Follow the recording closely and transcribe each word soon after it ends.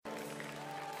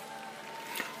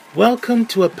Welcome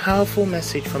to a powerful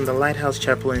message from the Lighthouse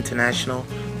Chapel International,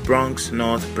 Bronx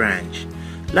North Branch.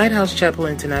 Lighthouse Chapel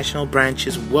International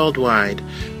branches worldwide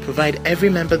provide every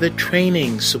member the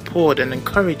training, support, and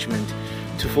encouragement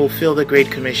to fulfill the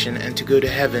Great Commission and to go to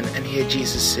heaven and hear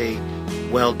Jesus say,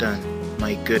 "Well done,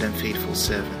 my good and faithful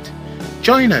servant."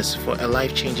 Join us for a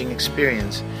life-changing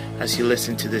experience as you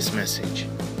listen to this message.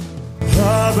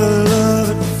 Our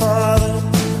beloved Father,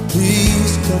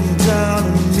 please come down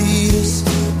and lead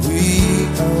us. We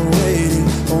are waiting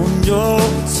on your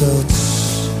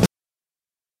touch.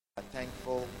 I'm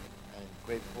thankful and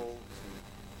grateful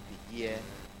to be here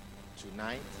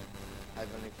tonight.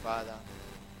 Heavenly Father,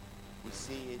 we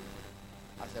see it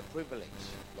as a privilege,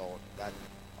 Lord, that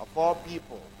of all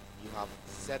people you have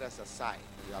set us aside.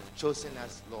 You have chosen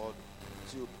us, Lord,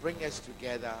 to bring us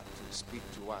together to speak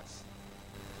to us.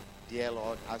 Dear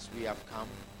Lord, as we have come,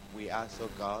 we ask, oh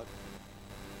God,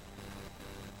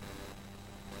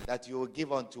 that you will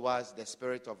give unto us the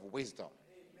spirit of wisdom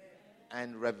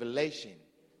and revelation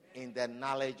in the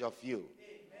knowledge of you.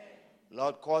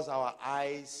 Lord, cause our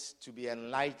eyes to be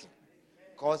enlightened.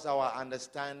 Cause our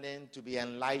understanding to be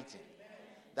enlightened,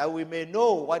 that we may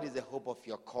know what is the hope of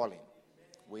your calling.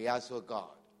 We ask, oh God,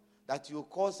 that you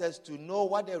cause us to know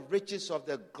what the riches of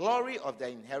the glory of the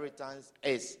inheritance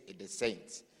is in the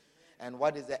saints, and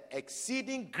what is the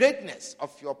exceeding greatness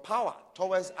of your power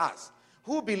towards us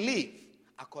who believe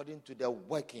according to the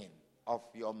working of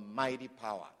your mighty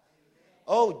power.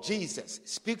 Oh, Jesus,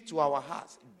 speak to our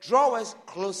hearts. Draw us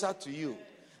closer to you.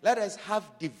 Let us have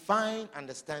divine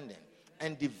understanding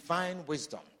and divine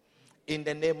wisdom in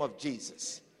the name of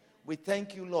Jesus. We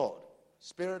thank you, Lord.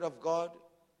 Spirit of God,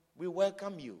 we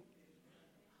welcome you.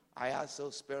 I ask,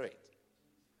 oh Spirit,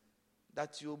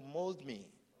 that you mold me,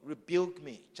 rebuke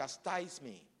me, chastise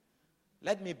me.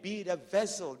 Let me be the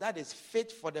vessel that is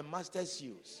fit for the master's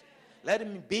use. Let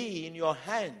me be in your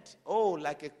hand, oh,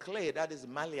 like a clay that is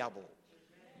malleable.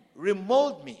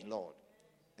 Remold me, Lord,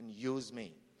 and use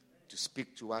me to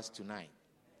speak to us tonight.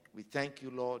 We thank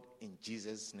you, Lord, in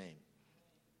Jesus' name.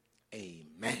 Amen.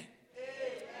 Amen.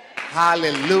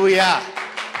 Hallelujah.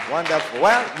 Wonderful.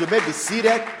 Well, you may be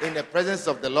seated in the presence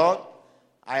of the Lord.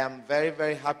 I am very,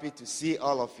 very happy to see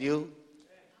all of you.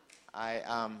 I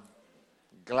am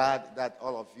glad that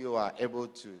all of you are able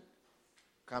to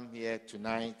come here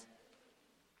tonight.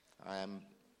 I am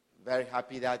very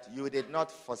happy that you did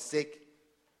not forsake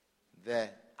the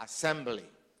assembly.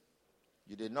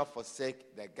 You did not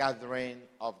forsake the gathering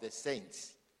of the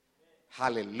saints.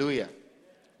 Hallelujah.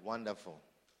 Wonderful.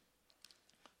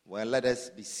 Well, let us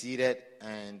be seated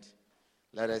and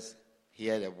let us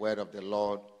hear the word of the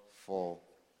Lord for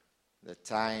the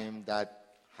time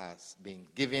that has been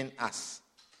given us.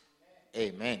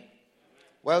 Amen.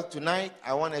 Well, tonight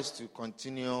I want us to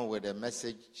continue with a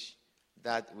message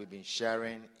that we've been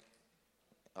sharing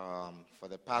for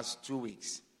the past 2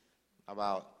 weeks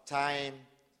about time,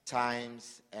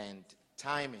 times, and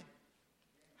timing.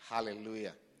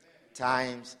 Hallelujah.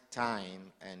 Times,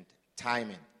 time, and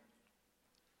timing.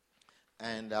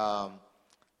 And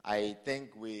I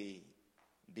think we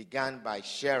began by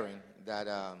sharing that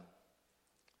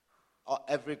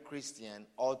every Christian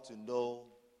ought to know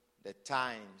the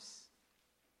times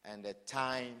and the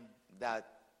time that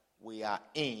we are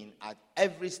in at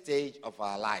every stage of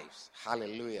our lives.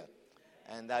 Hallelujah.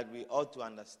 And that we ought to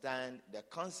understand the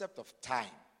concept of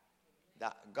time.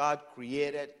 That God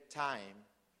created time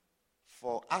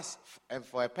for us and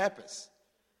for a purpose.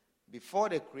 Before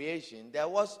the creation, there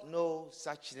was no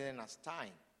such thing as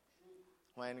time.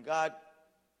 When God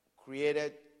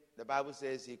created, the Bible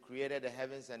says he created the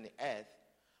heavens and the earth.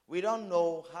 We don't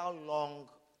know how long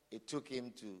it took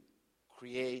him to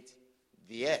create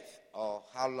the earth or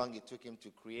how long it took him to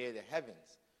create the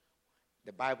heavens.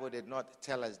 The Bible did not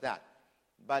tell us that.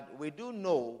 But we do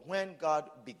know when God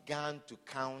began to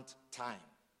count time.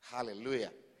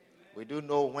 Hallelujah. Amen. We do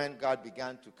know when God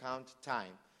began to count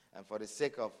time. And for the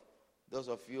sake of those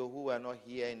of you who were not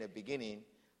here in the beginning,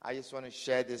 I just want to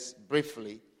share this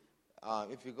briefly.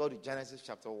 If you go to Genesis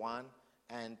chapter 1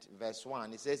 and verse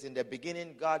 1, it says, "In the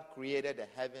beginning God created the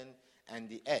heaven and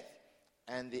the earth.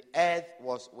 And the earth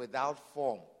was without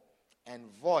form and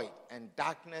void, and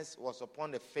darkness was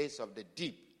upon the face of the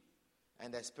deep.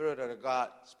 And the Spirit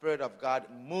of God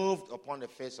moved upon the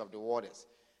face of the waters."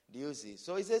 Do you see?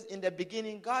 So it says, in the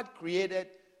beginning, God created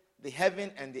the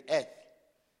heaven and the earth.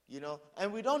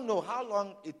 And we don't know how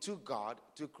long it took God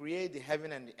to create the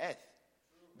heaven and the earth.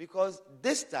 Because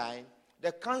this time,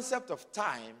 the concept of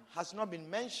time has not been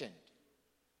mentioned.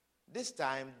 This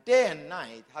time, day and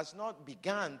night has not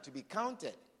begun to be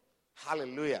counted.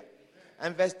 Hallelujah.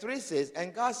 And verse 3 says,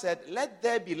 and God said, let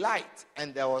there be light.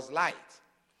 And there was light.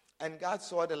 And God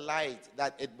saw the light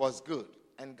that it was good.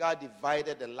 And God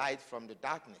divided the light from the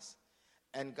darkness.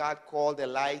 And God called the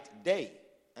light day.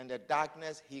 And the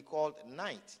darkness he called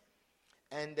night.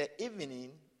 And the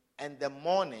evening and the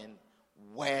morning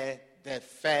were the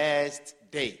first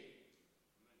day.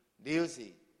 Do you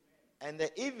see? And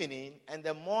the evening and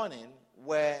the morning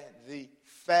were the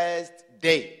first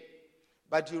day.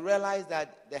 But you realize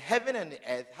that the heaven and the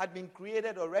earth had been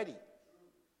created already.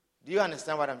 Do you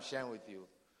understand what I'm sharing with you?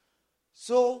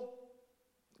 So,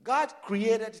 God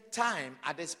created time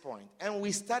at this point, and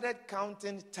we started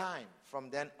counting time from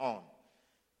then on.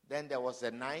 Then there was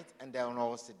the night, and then there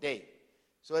was the day.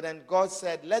 So then God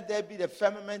said, let there be the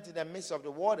firmament in the midst of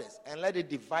the waters, and let it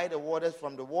divide the waters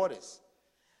from the waters.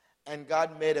 And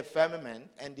God made a firmament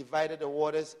and divided the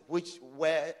waters which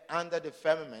were under the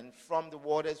firmament from the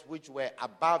waters which were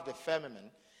above the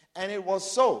firmament. And it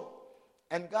was so.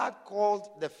 And God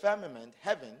called the firmament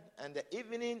heaven, and the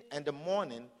evening and the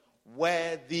morning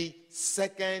were the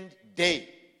second day.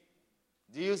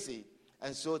 Do you see?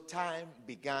 And so time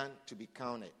began to be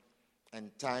counted.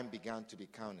 And time began to be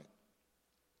counted.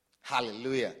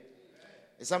 Hallelujah. Amen.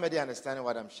 Is somebody understanding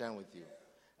what I'm sharing with you?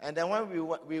 And then when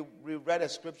we read a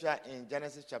scripture in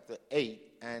Genesis chapter 8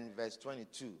 and verse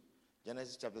 22.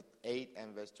 Genesis chapter 8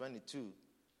 and verse 22.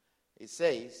 It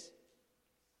says,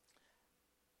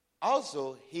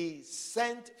 also he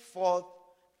sent forth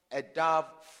a dove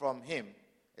from him.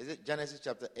 Is it Genesis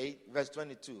chapter 8 verse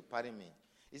 22? Pardon me.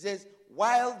 It says,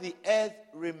 while the earth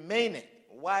remaineth,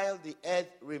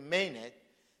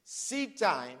 seed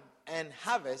time and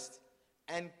harvest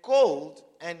and cold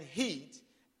and heat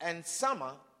and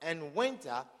summer and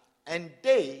winter and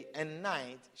day and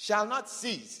night shall not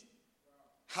cease.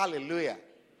 Hallelujah.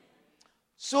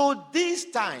 So these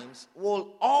times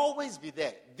will always be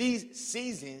there. These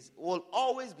seasons will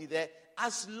always be there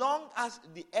as long as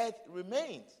the earth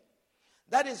remains.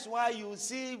 That is why you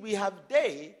see we have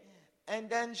day, and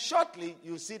then shortly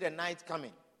you see the night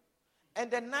coming. And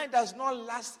the night does not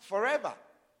last forever.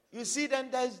 You see,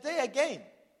 then there's day again.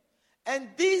 And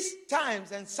these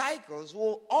times and cycles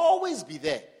will always be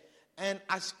there. And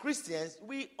as Christians,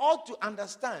 we ought to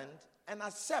understand and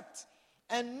accept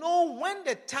and know when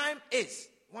the time is,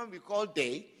 when we call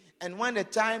day, and when the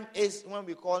time is, when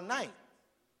we call night.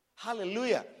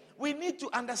 Hallelujah. We need to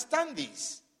understand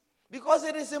this because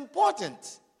it is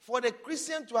important for the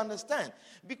Christian to understand,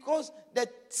 because the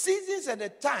seasons and the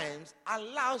times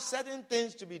allow certain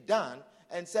things to be done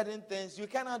and certain things you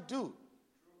cannot do.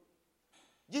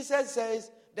 Jesus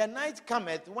says, the night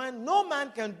cometh when no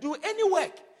man can do any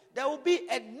work. There will be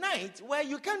a night where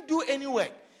you can't do any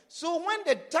work. So when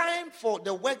the time for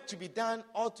the work to be done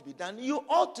ought to be done, you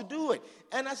ought to do it.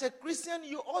 And as a Christian,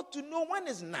 you ought to know when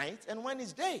is night and when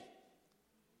is day.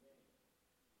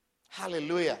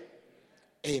 Hallelujah.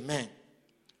 Amen.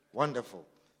 Wonderful.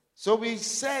 So we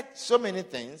said so many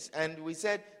things, and we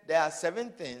said there are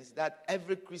 7 things that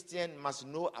every Christian must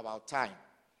know about time.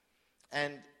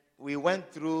 And we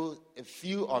went through a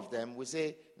few of them. We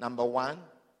say, number 1,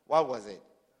 what was it?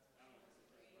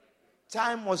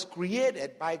 Time was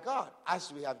created by God,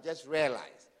 as we have just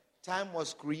realized. Time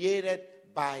was created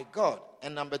by God.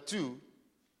 And number 2,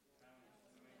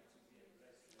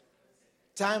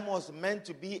 time was meant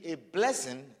to be a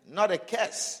blessing, not a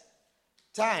curse.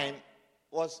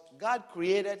 God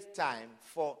created time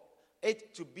for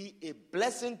it to be a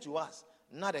blessing to us,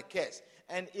 not a curse.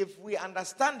 And if we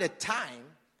understand the time,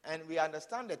 and we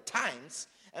understand the times,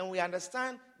 and we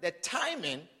understand the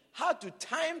timing, how to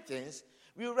time things,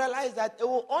 we realize that it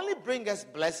will only bring us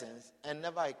blessings and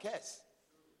never a curse.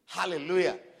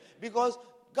 Hallelujah. Because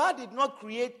God did not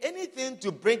create anything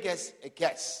to bring us a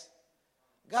curse.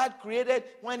 God created,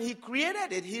 when he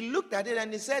created it, he looked at it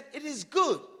and he said, it is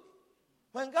good.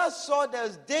 When God saw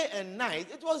there's day and night,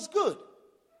 it was good.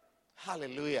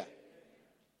 Hallelujah.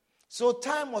 So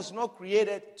time was not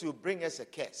created to bring us a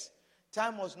curse.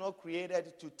 Time was not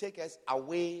created to take us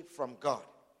away from God.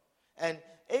 And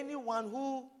anyone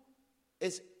who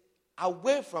is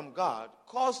away from God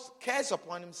calls curse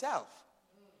upon himself.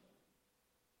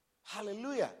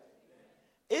 Hallelujah.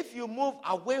 If you move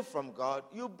away from God,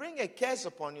 you bring a curse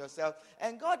upon yourself.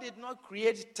 And God did not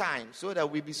create time so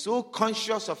that we be so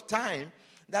conscious of time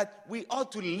that we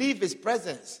ought to leave his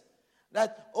presence.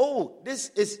 That, this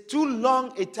is too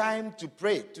long a time to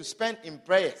pray, to spend in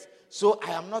prayers, so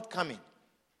I am not coming.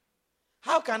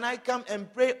 How can I come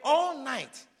and pray all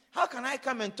night? How can I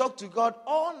come and talk to God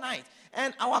all night?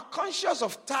 And our conscious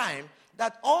of time,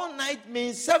 that all night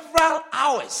means several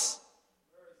hours.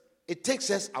 It takes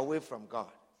us away from God.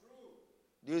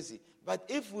 Do you see? But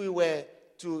if we were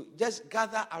to just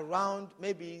gather around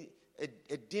maybe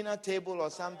a dinner table or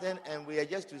something, and we are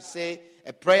just to say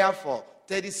a prayer for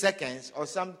 30 seconds or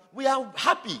something, we are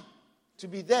happy to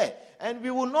be there. And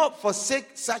we will not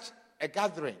forsake such a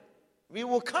gathering. We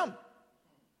will come.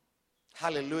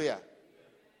 Hallelujah.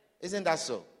 Isn't that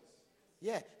so?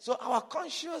 Yeah. So our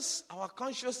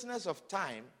consciousness of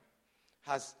time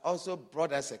has also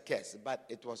brought us a curse, but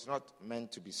it was not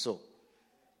meant to be so.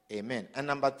 Amen. And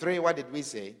number 3, what did we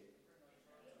say?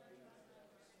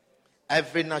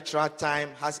 Every natural time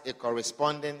has a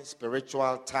corresponding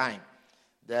spiritual time.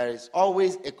 There is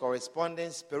always a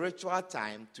corresponding spiritual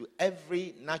time to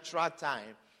every natural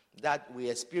time that we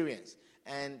experience.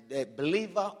 And the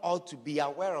believer ought to be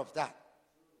aware of that.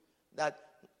 That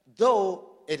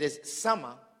though it is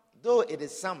summer, for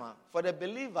the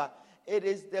believer, it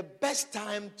is the best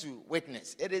time to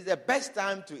witness. It is the best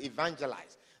time to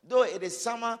evangelize. Though it is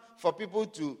summer for people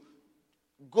to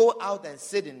go out and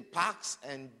sit in parks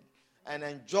and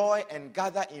enjoy and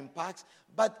gather in parks,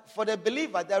 but for the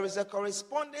believer, there is a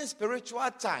corresponding spiritual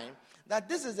time that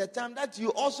this is the time that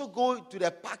you also go to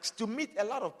the parks to meet a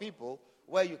lot of people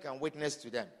where you can witness to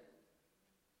them.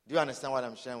 Do you understand what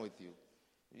I'm sharing with you?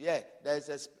 Yeah, there's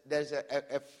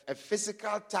a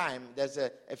physical time. There's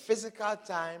a physical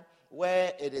time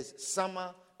where it is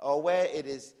summer or where it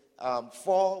is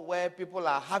fall, where people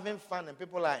are having fun and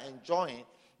people are enjoying.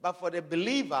 But for the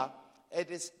believer,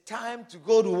 it is time to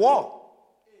go to war.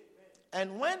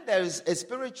 And when there is a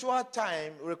spiritual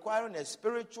time requiring a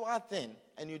spiritual thing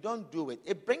and you don't do it,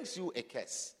 it brings you a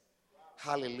curse.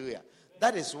 Hallelujah.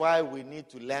 That is why we need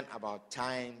to learn about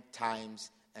time,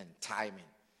 times, and timing.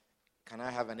 Can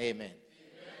I have an amen? Amen.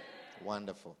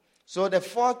 Wonderful. So the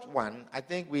fourth one, I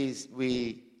think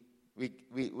we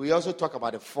also talk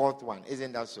about the fourth one,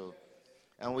 isn't that so?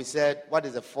 And we said, what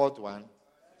is the fourth one?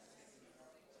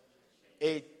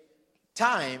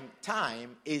 Time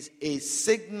is a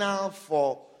signal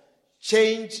for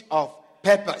change of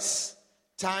purpose.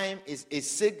 Time is a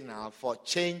signal for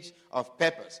change of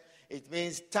purpose. It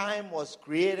means time was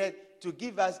created to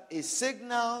give us a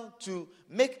signal to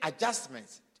make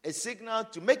adjustments, a signal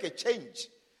to make a change.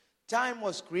 Time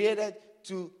was created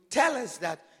to tell us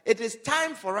that it is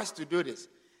time for us to do this.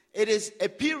 It is a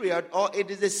period or it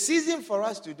is a season for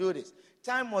us to do this.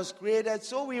 Time was created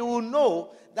so we will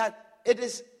know that it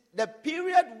is the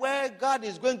period where God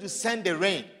is going to send the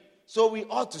rain. So we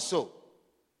ought to sow.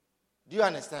 Do you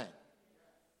understand?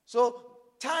 So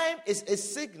time is a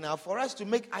signal for us to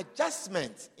make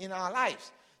adjustments in our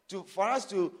lives, for us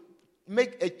to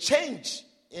make a change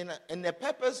in the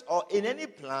purpose or in any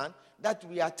plan that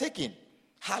we are taking.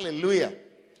 Hallelujah.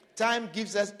 Time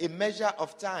gives us a measure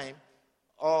of time,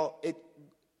 or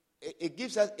it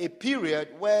gives us a period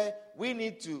where we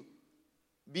need to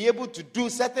be able to do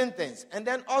certain things. And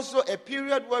then also a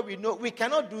period where we know we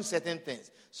cannot do certain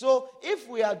things. So if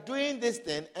we are doing this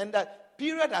thing and that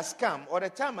period has come or the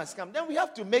time has come, then we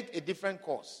have to make a different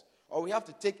course. Or we have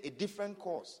to take a different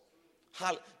course.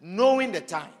 Knowing the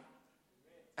time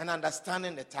and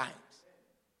understanding the times.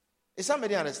 Is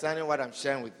somebody understanding what I'm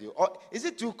sharing with you? Or is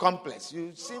it too complex?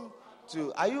 You seem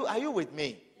to... Are you with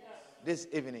me this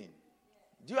evening?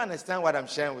 Do you understand what I'm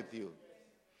sharing with you?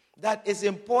 That it's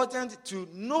important to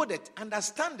know that,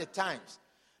 understand the times.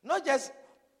 Not just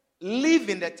live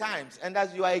in the times. And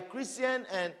as you are a Christian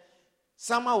and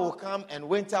summer will come and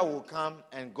winter will come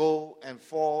and go and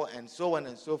fall and so on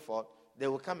and so forth, they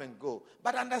will come and go.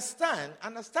 But understand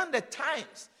the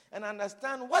times and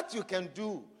understand what you can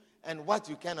do and what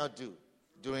you cannot do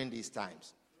during these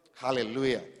times.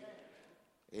 Hallelujah.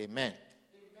 Amen.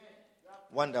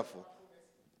 Wonderful.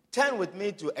 Turn with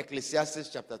me to Ecclesiastes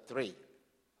chapter 3.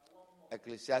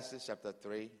 Ecclesiastes chapter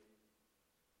 3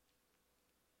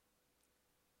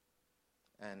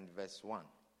 and verse 1.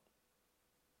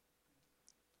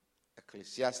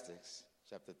 Ecclesiastes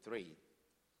chapter 3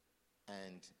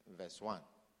 and verse 1.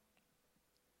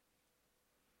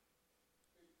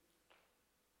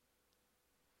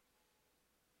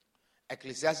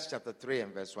 Ecclesiastes chapter 3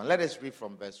 and verse 1. Let us read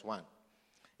from verse 1.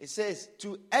 It says,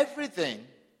 "To everything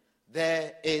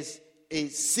there is a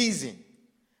season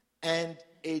and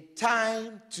a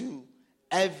time to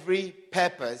every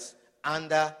purpose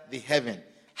under the heaven."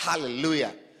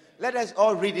 Hallelujah. Let us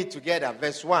all read it together.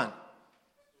 Verse 1.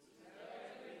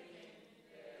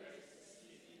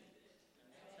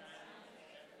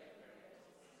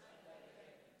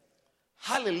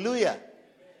 Hallelujah.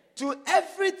 To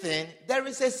everything there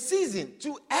is a season.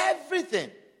 To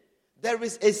everything there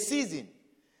is a season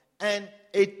and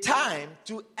a time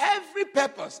to every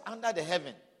purpose under the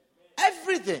heaven.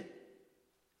 Everything.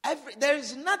 There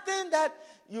is nothing that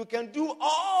you can do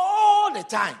all the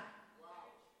time.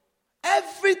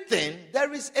 Everything,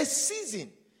 there is a season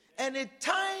and a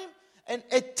time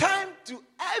to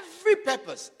every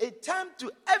purpose, a time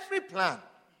to every plan.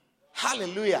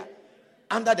 Hallelujah.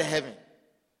 Under the heaven.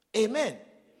 Amen.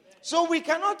 So we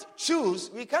cannot choose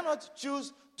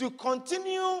to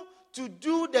continue to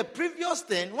do the previous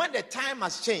thing when the time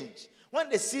has changed, when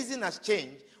the season has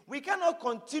changed. We cannot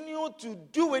continue to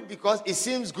do it because it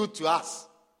seems good to us.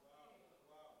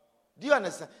 Do you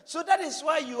understand? So that is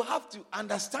why you have to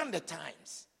understand the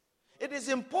times. It is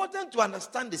important to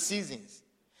understand the seasons.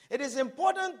 It is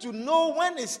important to know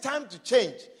when it's time to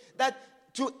change. That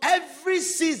to every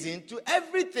season, to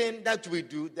everything that we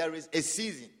do, there is a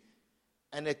season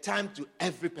and a time to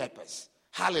every purpose.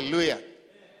 Hallelujah.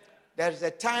 There is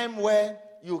a time where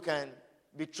you can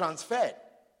be transferred.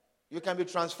 You can be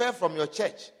transferred from your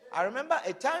church. I remember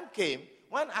a time came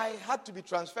when I had to be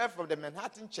transferred from the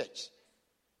Manhattan church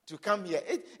to come here.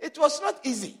 It was not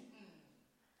easy.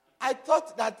 I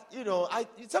thought that,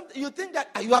 you think that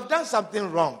you have done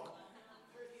something wrong.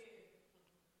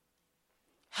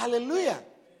 Hallelujah.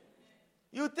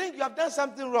 You think you have done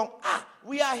something wrong.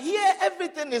 We are here.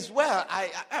 Everything is well.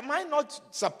 Am I not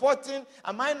supporting?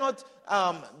 Am I not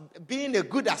being a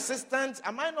good assistant?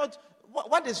 Am I not?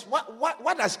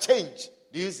 What has changed?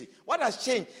 Do you see? What has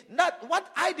changed?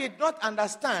 What I did not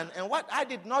understand and what I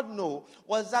did not know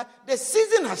was that the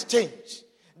season has changed.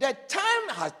 The time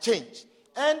has changed.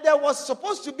 And there was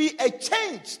supposed to be a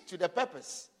change to the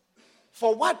purpose.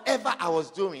 For whatever I was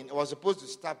doing, I was supposed to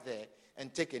stop there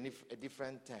and take a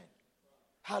different turn.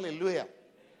 Hallelujah.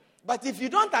 But if you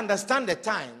don't understand the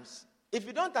times, if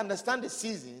you don't understand the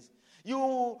seasons, you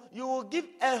will give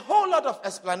a whole lot of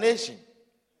explanation.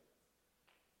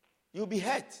 You'll be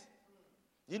hurt.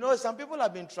 Some people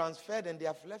have been transferred and they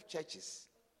have left churches.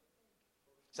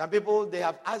 Some people, they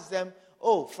have asked them,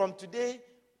 from today,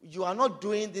 you are not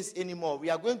doing this anymore. We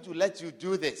are going to let you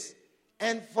do this.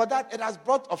 And for that, it has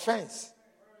brought offense.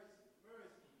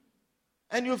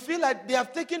 And you feel like they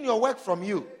have taken your work from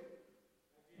you.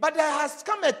 But there has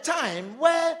come a time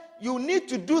where you need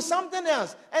to do something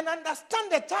else and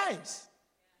understand the times.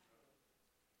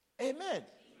 Amen.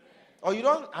 Or you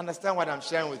don't understand what I'm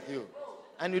sharing with you.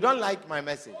 And you don't like my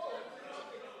message.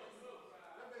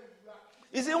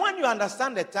 You see, when you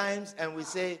understand the times and we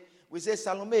say,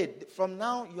 Salome, from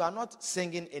now you are not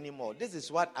singing anymore. This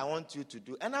is what I want you to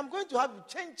do. And I'm going to have you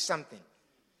change something.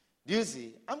 Do you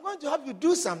see? I'm going to have you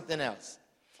do something else.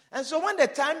 And so when the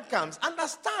time comes,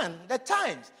 understand the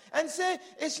times. And say,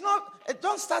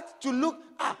 don't start to look,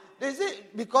 is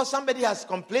it because somebody has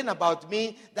complained about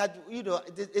me that,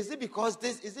 is it because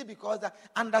this, is it because that?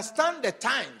 Understand the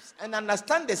times and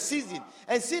understand the season.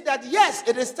 And see that, yes,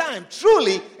 it is time.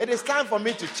 Truly, it is time for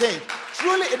me to change.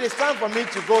 Truly, it is time for me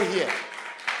to go here.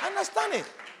 Understand it.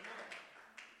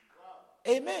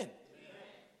 Amen.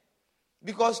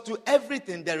 Because to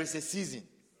everything, there is a season.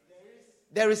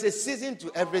 There is a season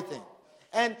to everything.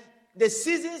 And the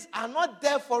seasons are not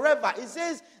there forever. It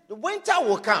says the winter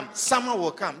will come, summer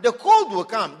will come, the cold will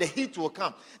come, the heat will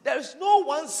come. There is no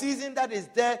one season that is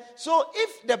there. So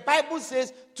if the Bible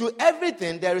says to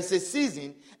everything there is a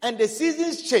season and the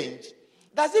seasons change,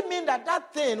 does it mean that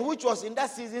that thing which was in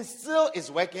that season still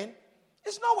is working?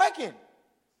 It's not working.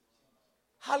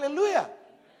 Hallelujah.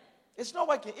 It's not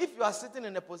working. If you are sitting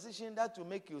in a position that will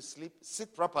make you sleep,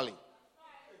 sit properly.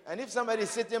 And if somebody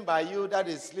is sitting by you that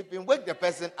is sleeping, wake the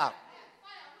person up.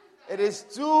 It is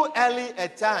too early a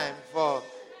time for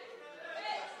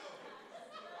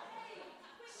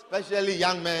especially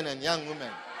young men and young women.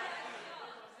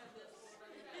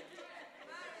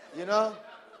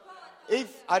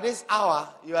 If at this hour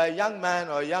you are a young man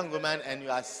or a young woman and you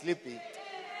are sleepy,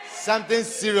 something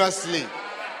seriously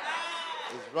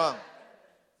is wrong.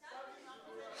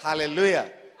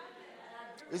 Hallelujah.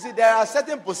 You see, there are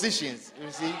certain positions, you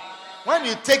see. When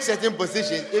you take certain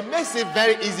positions, it makes it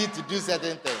very easy to do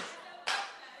certain things.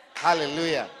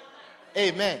 Hallelujah.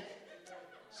 Amen.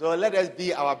 So let us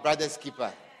be our brother's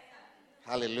keeper.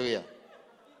 Hallelujah.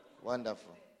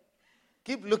 Wonderful.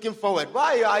 Keep looking forward.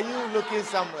 Why are you looking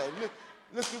somewhere?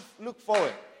 Look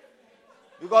forward.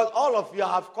 Because all of you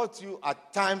have caught you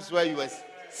at times where you were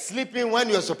sleeping when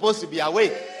you were supposed to be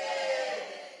awake.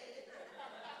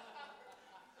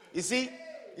 You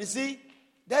see,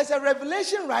 there's a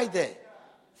revelation right there.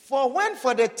 For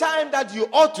the time that you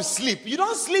ought to sleep, you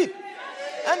don't sleep.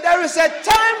 And there is a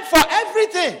time for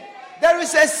everything. There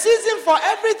is a season for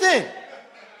everything.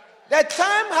 The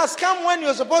time has come when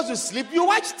you're supposed to sleep, you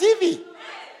watch TV.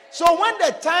 So when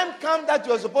the time comes that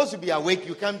you're supposed to be awake,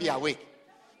 you can't be awake.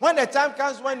 When the time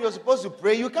comes when you're supposed to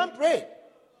pray, you can't pray.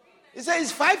 He says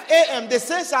it's 5 a.m. The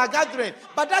saints are gathering.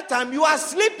 But that time you are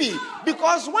sleepy.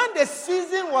 Because when the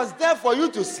season was there for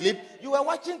you to sleep, you were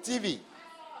watching TV.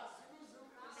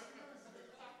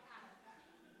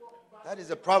 That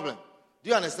is a problem. Do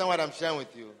you understand what I'm sharing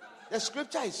with you? The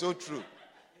scripture is so true.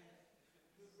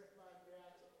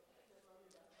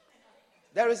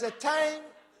 There is a time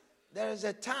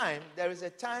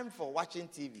for watching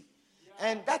TV.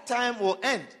 And that time will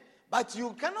end. But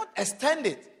you cannot extend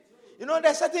it. You know,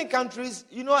 there are certain countries,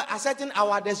 you know, at a certain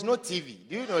hour, there's no TV.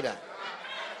 Do you know that?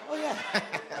 Oh, yeah.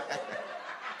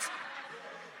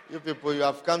 You people, you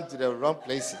have come to the wrong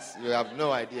places. You have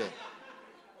no idea.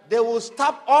 They will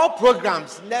stop all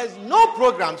programs. There's no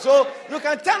program. So you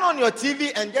can turn on your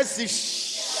TV and just see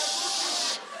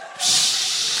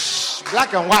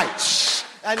black and white.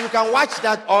 And you can watch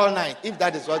that all night if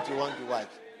that is what you want to watch.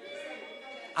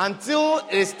 Until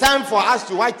it's time for us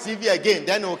to watch TV again,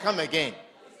 then it will come again.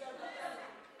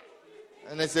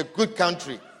 And it's a good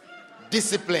country.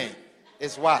 Discipline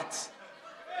is what?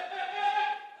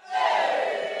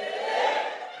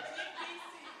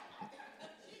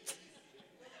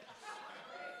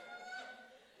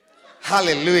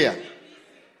 Hallelujah.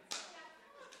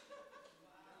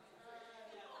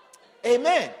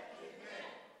 Amen.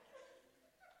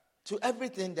 To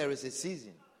everything there is a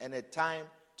season and a time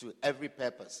to every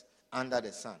purpose under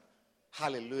the sun.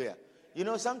 Hallelujah. You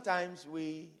know, sometimes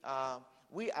we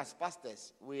as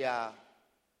pastors, we are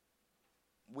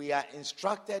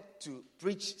instructed to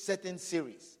preach certain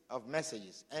series of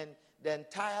messages. And the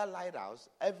entire Lighthouse,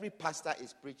 every pastor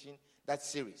is preaching that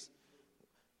series.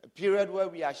 A period where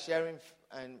we are sharing,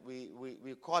 and we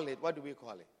call it, what do we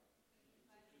call it?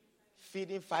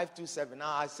 Feeding 527.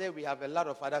 Now, I say we have a lot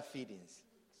of other feedings.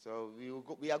 So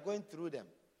we are going through them.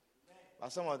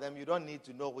 But some of them, you don't need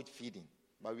to know which feeding.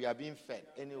 But we are being fed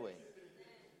anyway.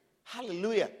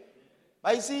 Hallelujah.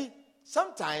 But you see,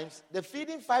 sometimes the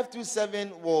feeding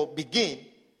 527 will begin,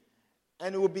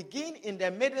 and it will begin in the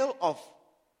middle of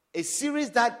a series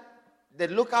that the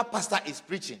local pastor is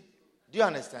preaching. Do you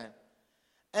understand?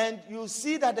 And you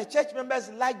see that the church members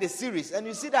like the series, and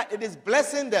you see that it is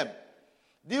blessing them.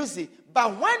 Do you see?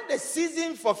 But when the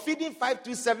season for feeding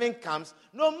 527 comes,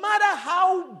 no matter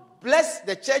how blessed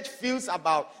the church feels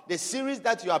about the series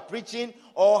that you are preaching,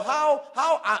 or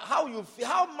how you feel,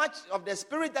 how much of the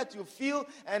spirit that you feel,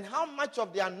 and how much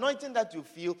of the anointing that you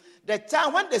feel, the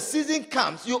time when the season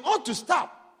comes, you ought to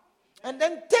stop and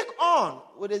then take on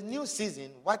with a new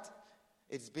season what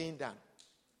is being done.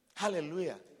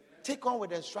 Hallelujah. Take on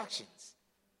with instructions.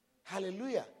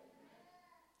 Hallelujah.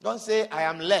 Don't say, I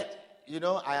am led. You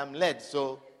know, I am led,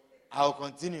 so I'll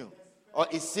continue. Or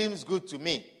it seems good to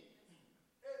me.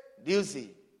 Do you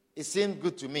see? It seems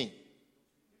good to me.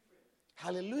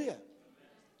 Hallelujah.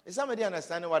 Is somebody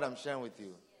understanding what I'm sharing with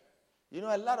you? You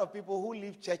know, a lot of people who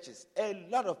leave churches,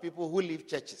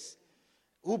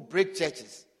 who break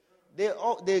churches,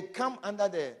 they come under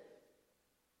the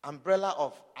umbrella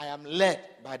of, I am led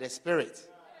by the Spirit.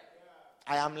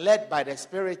 I am led by the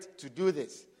Spirit to do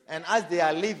this. And as they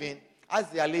are leaving,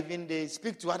 they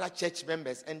speak to other church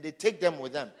members and they take them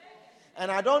with them. And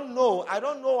I don't know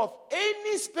of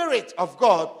any spirit of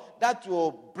God that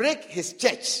will break his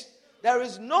church. There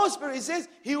is no spirit. He says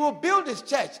he will build his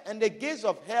church and the gates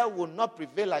of hell will not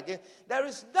prevail against. There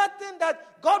is nothing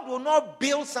that God will not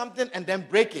build something and then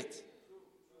break it.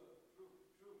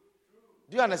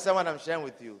 Do you understand what I'm sharing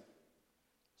with you?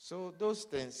 So those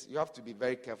things, you have to be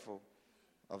very careful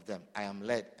of them. I am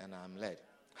led and I am led.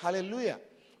 Hallelujah.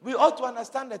 We ought to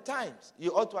understand the times.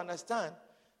 You ought to understand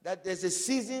that there's a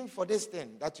season for this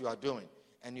thing that you are doing.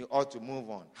 And you ought to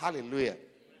move on. Hallelujah.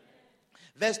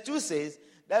 Verse 2 says,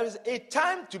 there is a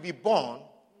time to be born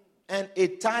and a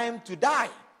time to die.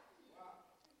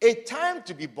 A time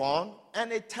to be born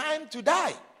and a time to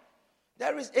die.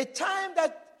 There is a time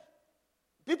that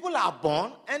people are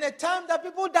born and a time that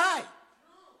people die.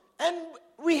 And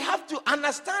we have to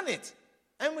understand it.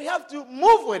 And we have to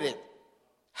move with it.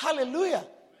 Hallelujah.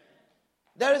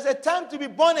 There is a time to be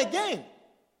born again.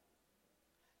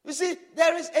 You see,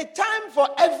 there is a time for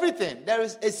everything. There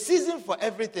is a season for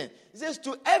everything. It says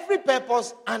to every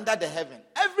purpose under the heaven.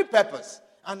 Every purpose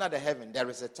under the heaven, there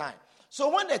is a time. So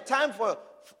when the time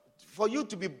for you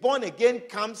to be born again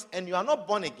comes and you are not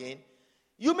born again,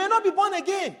 you may not be born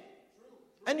again.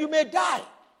 And you may die.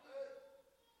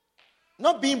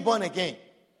 Not being born again.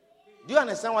 Do you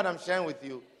understand what I'm sharing with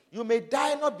you? You may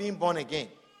die not being born again.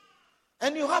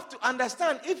 And you have to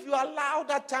understand, if you allow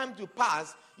that time to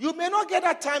pass, you may not get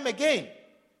that time again.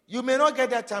 You may not get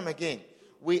that time again.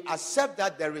 We accept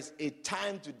that there is a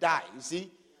time to die, you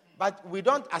see. But we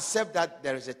don't accept that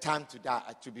there is a time to die,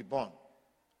 to be born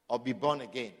or be born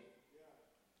again.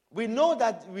 We know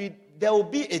that there will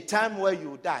be a time where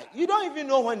you will die. You don't even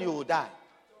know when you will die.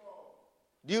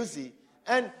 Do you see?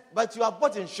 But you have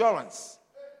bought insurance.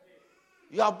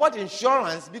 You have bought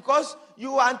insurance because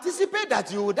you anticipate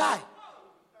that you will die.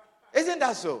 Isn't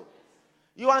that so?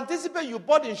 You anticipate you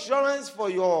bought insurance for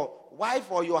your wife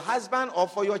or your husband or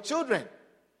for your children.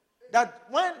 That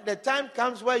when the time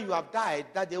comes where you have died,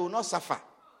 that they will not suffer.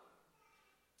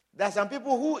 There are some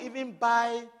people who even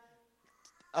buy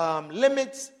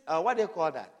limits, what do you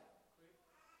call that?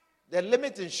 The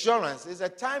limit insurance is a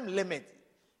time limit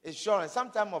insurance,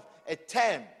 some type of a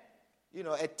term,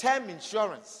 a term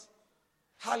insurance.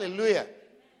 Hallelujah.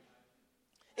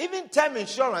 Even term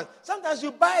insurance, sometimes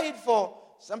you buy it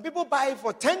some people buy it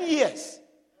for 10 years.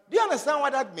 Do you understand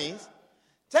what that means?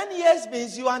 10 years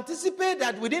means you anticipate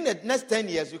that within the next 10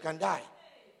 years you can die.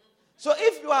 So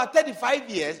if you are 35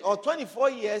 years or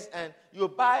 24 years and you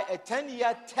buy a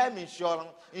 10-year term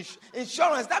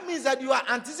insurance, that means that you are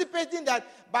anticipating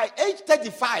that by age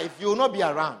 35 you will not be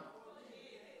around.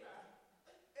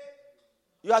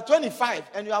 You are 25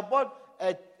 and you have bought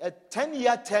a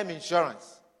 10-year term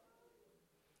insurance.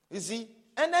 You see?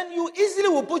 And then you easily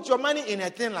will put your money in a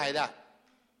thing like that.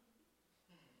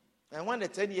 And when the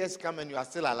 10 years come and you are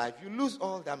still alive, you lose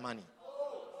all that money.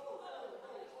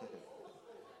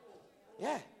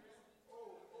 Yeah.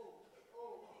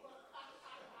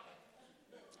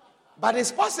 But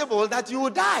it's possible that you will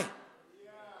die.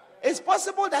 It's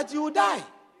possible that you will die.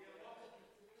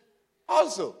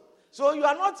 Also. So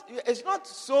it's not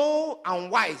so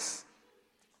unwise.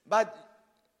 But,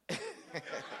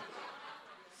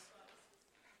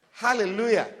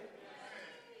 hallelujah.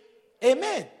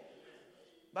 Amen.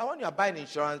 But when you are buying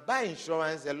insurance, buy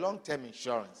insurance, a long-term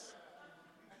insurance.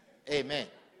 Amen.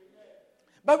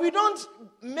 But we don't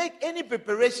make any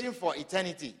preparation for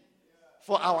eternity,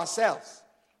 for ourselves.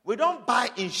 We don't buy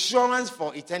insurance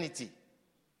for eternity.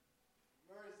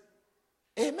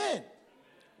 Amen.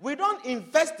 We don't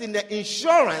invest in the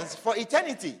insurance for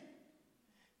eternity.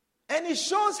 And it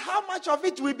shows how much of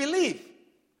it we believe.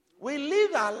 We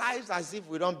live our lives as if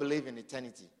we don't believe in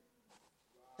eternity.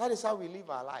 That is how we live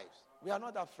our lives. We are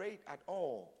not afraid at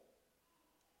all.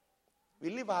 We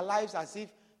live our lives as if,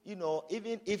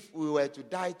 even if we were to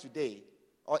die today,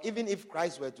 or even if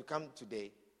Christ were to come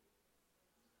today,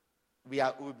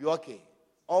 we'll be okay.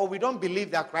 Or we don't believe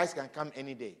that Christ can come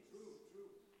any day.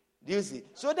 Do you see?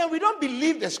 So then we don't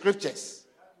believe the scriptures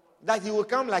that he will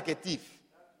come like a thief.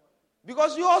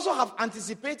 Because you also have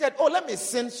anticipated, let me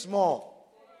sin small.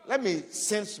 Let me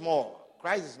sin small.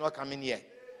 Christ is not coming yet.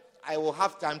 I will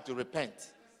have time to repent.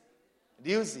 Do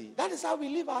you see? That is how we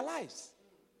live our lives.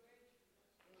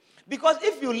 Because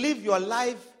if you live your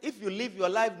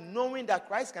life knowing that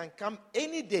Christ can come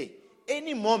any day,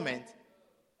 any moment,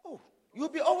 you'll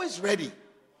be always ready.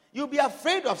 You'll be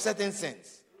afraid of certain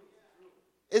sins.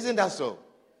 Isn't that so?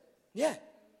 Yeah.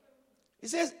 It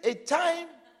says a time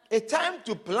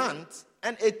to plant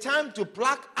and a time to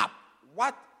pluck up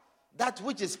that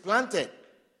which is planted.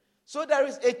 So there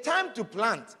is a time to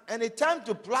plant and a time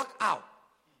to pluck out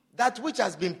that which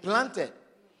has been planted.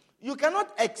 You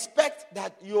cannot expect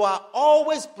that you are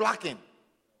always plucking.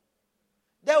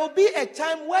 There will be a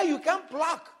time where you can't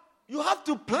pluck. You have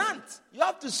to plant. You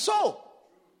have to sow.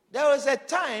 There is a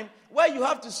time where you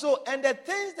have to sow. And the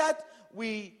things that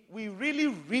we really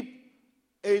reap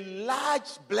a large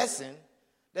blessing,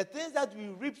 the things that we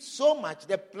reap so much,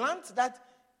 the plants that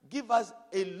give us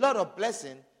a lot of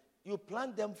blessing, you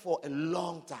plant them for a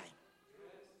long time.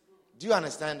 Do you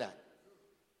understand that?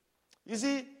 You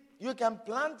see, you can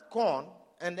plant corn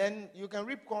and then you can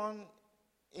reap corn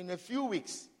in a few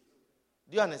weeks.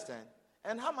 Do you understand?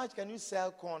 And how much can you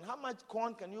sell corn? How much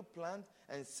corn can you plant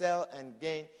and sell and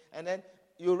gain? And then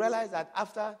you realize that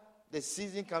after the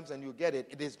season comes and you get it,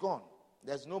 it is gone.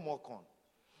 There's no more corn.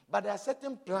 But there are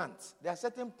certain plants.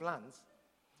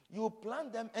 You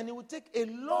plant them and it will take a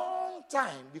long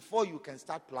time before you can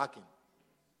start plucking.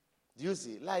 Do you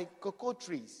see? Like cocoa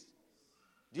trees.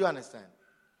 Do you understand?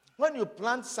 When you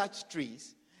plant such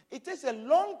trees, it takes a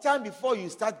long time before you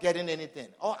start getting anything.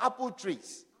 Or apple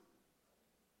trees.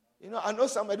 I know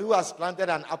somebody who has planted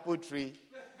an apple tree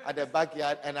at the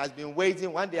backyard and has been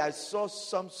waiting. One day I saw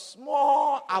some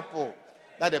small apple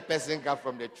that the person got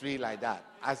from the tree like that.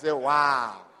 I said,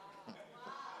 wow.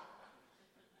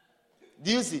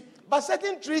 Do you see? But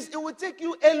certain trees, it will take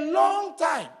you a long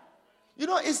time.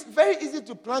 It's very easy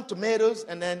to plant tomatoes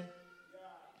and then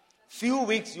few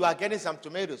weeks you are getting some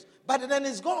tomatoes. But then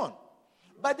it's gone.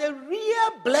 But the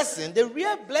real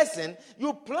blessing,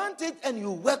 you plant it and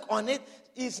you work on it.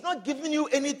 It's not giving you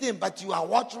anything, but you are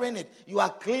watering it. You are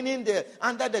cleaning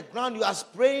under the ground. You are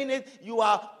spraying it. You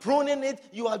are pruning it.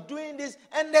 You are doing this.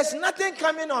 And there's nothing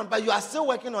coming on, but you are still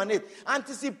working on it.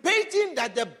 Anticipating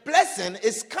that the blessing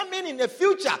is coming in the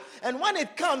future. And when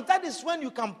it comes, that is when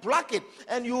you can pluck it.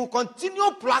 And you will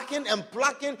continue plucking and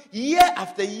plucking year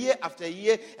after year after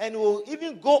year. And it will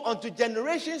even go on to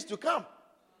generations to come.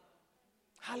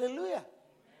 Hallelujah.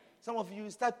 Some of you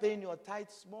start paying your tithe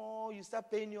small, you start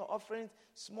paying your offerings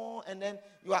small, and then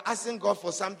you are asking God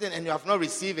for something and you have not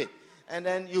received it. And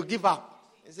then you give up.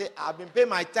 You say, I've been paying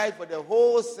my tithe for the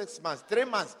whole 6 months, 3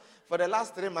 months. For the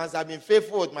last 3 months, I've been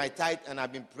faithful with my tithe and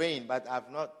I've been praying, but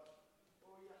I've not.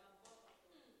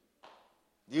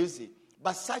 Do you see?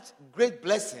 But such great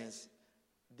blessings,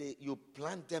 you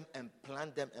plant them and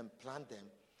plant them and plant them,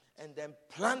 and then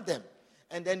plant them.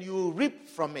 And then you reap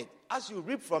from it. As you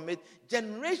reap from it,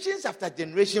 generations after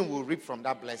generation will reap from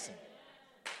that blessing.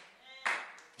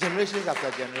 Generations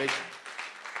after generation.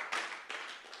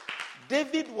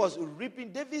 David was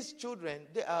reaping, David's children,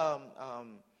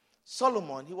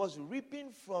 Solomon, he was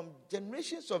reaping from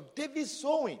generations of David's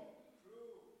sowing.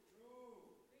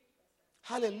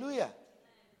 Hallelujah.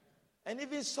 And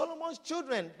even Solomon's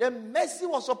children, the mercy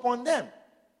was upon them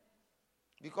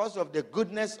because of the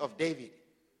goodness of David.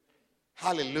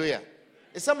 Hallelujah.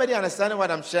 Is somebody understanding what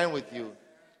I'm sharing with you?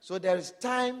 So there is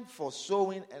time for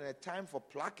sowing and a time for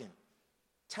plucking.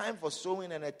 Time for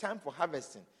sowing and a time for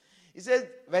harvesting. He says,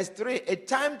 verse 3, a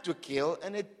time to kill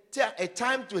and a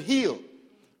time to heal.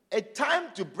 A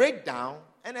time to break down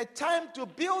and a time to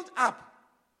build up.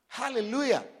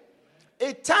 Hallelujah.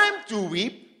 A time to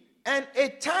weep and a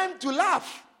time to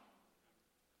laugh.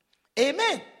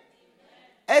 Amen.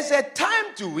 It's a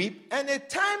time to weep and a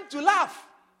time to laugh.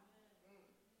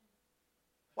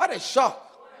 What a shock.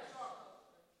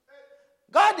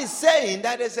 God is saying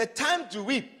that there's a time to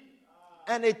weep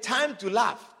and a time to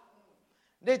laugh.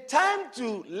 The time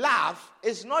to laugh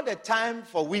is not a time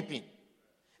for weeping.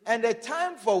 And the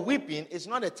time for weeping is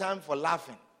not a time for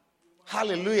laughing.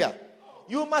 Hallelujah.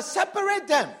 You must separate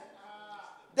them.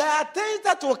 There are things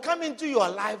that will come into your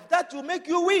life that will make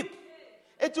you weep.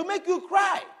 It will make you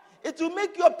cry. It will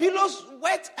make your pillows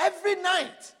wet every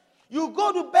night. You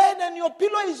go to bed and your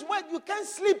pillow is wet. You can't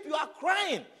sleep. You are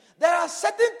crying. There are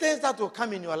certain things that will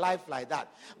come in your life like that.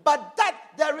 But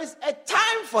there is a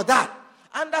time for that.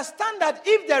 Understand that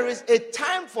if there is a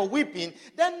time for weeping,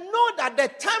 then know that the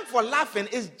time for laughing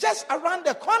is just around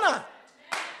the corner.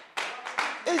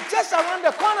 It's just around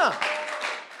the corner.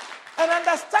 And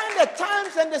understand the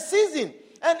times and the season.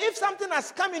 And if something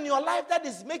has come in your life that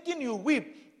is making you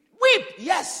weep,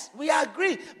 yes, we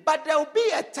agree. But there will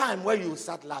be a time where you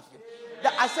start laughing.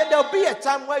 I said there will be a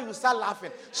time where you start laughing.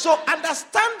 So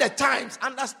understand the times,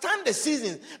 understand the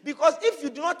seasons. Because if you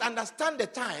do not understand the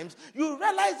times, you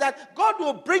realize that God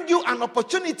will bring you an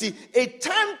opportunity, a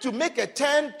time to make a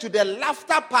turn to the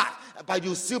laughter part, but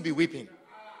you'll still be weeping.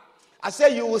 I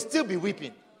said you will still be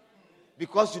weeping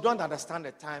because you don't understand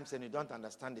the times and you don't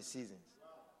understand the seasons.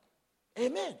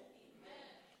 Amen.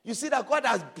 You see that God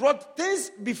has brought things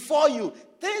before you,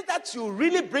 things that will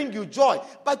really bring you joy,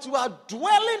 but you are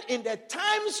dwelling in the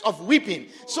times of weeping.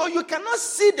 So you cannot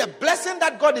see the blessing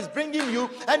that God is bringing you,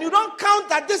 and you don't count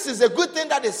that this is a good thing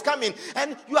that is coming.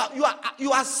 And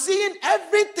you are seeing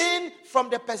everything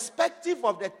from the perspective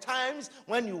of the times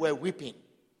when you were weeping.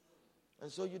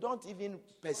 And so you don't even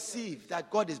perceive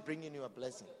that God is bringing you a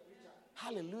blessing.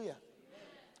 Hallelujah.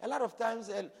 A lot of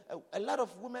times, a lot of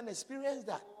women experience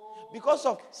that. Because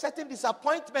of certain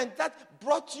disappointment that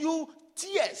brought you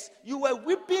tears. You were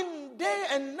weeping day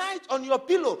and night on your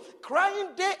pillow, crying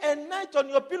day and night on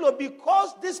your pillow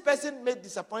because this person made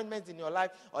disappointment in your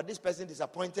life or this person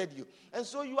disappointed you. And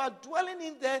so you are dwelling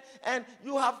in there and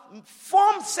you have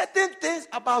formed certain things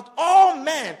about all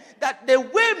men that the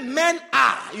way men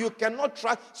are, you cannot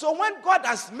trust. So when God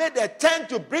has made a turn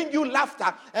to bring you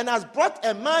laughter and has brought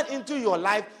a man into your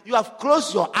life, you have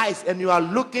closed your eyes and you are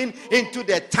looking into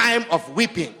the time of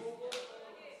weeping.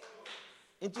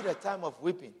 Into the time of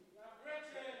weeping.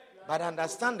 But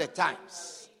understand the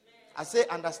times. I say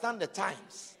understand the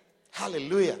times.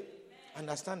 Hallelujah.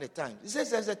 Understand the times. It says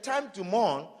there's a time to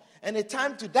mourn and a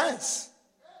time to dance.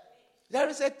 There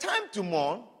is a time to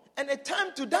mourn and a time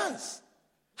to dance.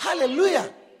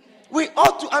 Hallelujah. We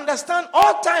ought to understand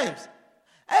all times.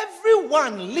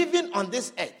 Everyone living on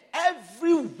this earth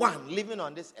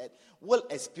will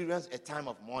experience a time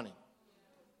of mourning.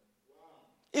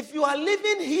 If you are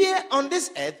living here on this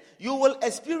earth, you will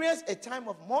experience a time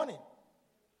of mourning.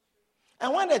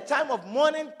 And when the time of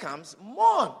mourning comes,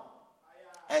 mourn.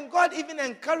 And God even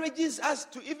encourages us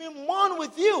to even mourn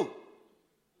with you.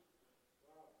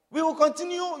 You will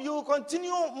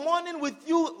continue mourning with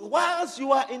you whilst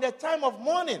you are in the time of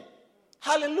mourning.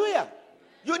 Hallelujah.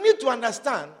 You need to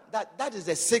understand that that is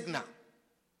a signal.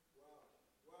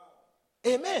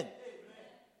 Amen.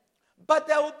 But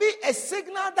there will be a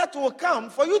signal that will come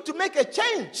for you to make a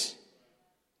change.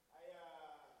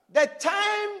 The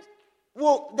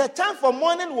time for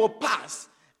mourning will pass.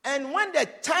 And when the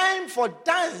time for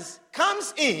dance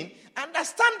comes in,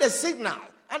 understand the signal,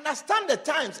 understand the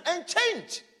times, and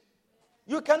change.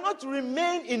 You cannot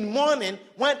remain in mourning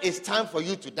when it's time for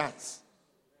you to dance.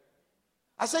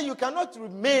 I say you cannot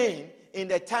remain in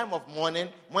the time of mourning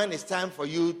when it's time for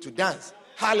you to dance.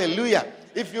 Hallelujah.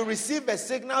 If you receive a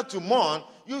signal to mourn,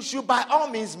 you should by all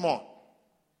means mourn.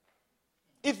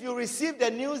 If you receive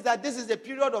the news that this is a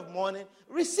period of mourning,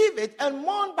 receive it and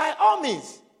mourn by all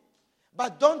means.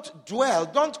 But don't dwell,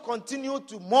 don't continue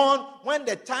to mourn when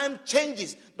the time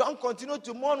changes. Don't continue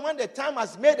to mourn when the time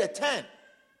has made a turn.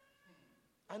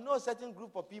 I know a certain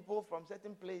group of people from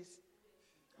certain place,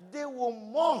 they will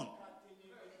mourn.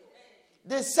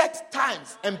 They set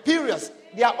times and periods,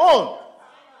 their own,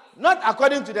 not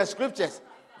according to the scriptures.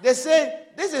 They say,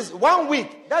 this is 1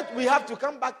 week that we have to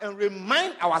come back and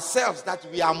remind ourselves that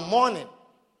we are mourning.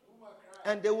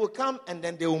 And they will come and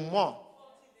then they will mourn.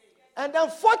 And then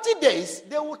 40 days,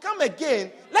 they will come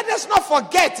again. Let us not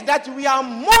forget that we are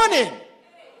mourning.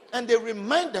 And they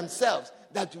remind themselves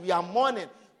that we are mourning.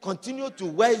 Continue to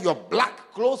wear your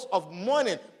black clothes of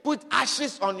mourning. Put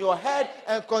ashes on your head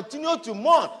and continue to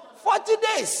mourn. 40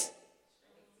 days.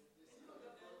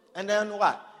 And then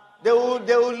what? They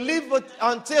will leave it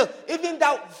until, even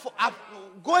that,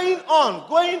 going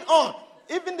on.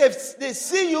 Even if they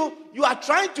see you are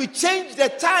trying to change the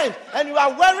time and you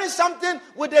are wearing something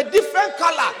with a different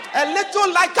color, a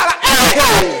little light color.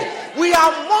 Hey, we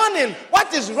are mourning.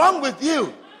 What is wrong with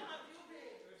you?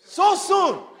 So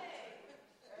soon.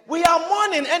 We are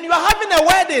mourning and you are having a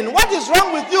wedding. What is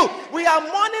wrong with you? We are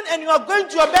mourning and you are going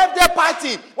to a birthday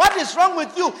party. What is wrong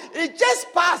with you? It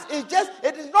just passed.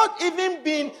 It is not even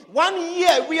been 1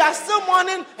 year. We are still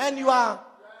mourning and you are.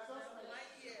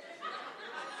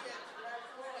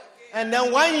 And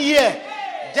then 1 year,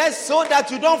 just so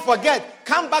that you don't forget,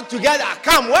 come back together.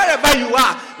 Come wherever you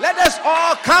are. Let us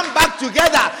all come back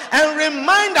together and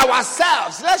remind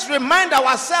ourselves. Let's remind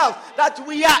ourselves that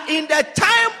we are in the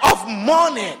time of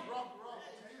mourning.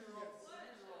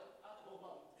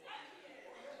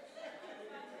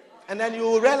 And then you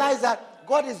will realize that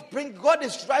God is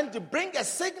trying to bring a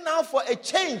signal for a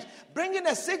change. Bringing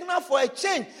a signal for a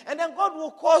change. And then God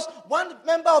will cause one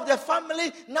member of the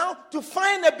family now to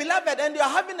find a beloved and they are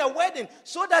having a wedding.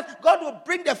 So that God will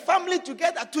bring the family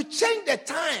together to change the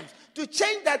times. To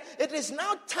change that it is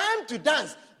now time to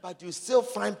dance. But you still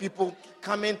find people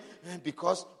coming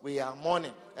because we are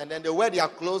mourning. And then they wear their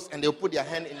clothes and they'll put their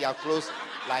hand in their clothes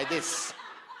like this.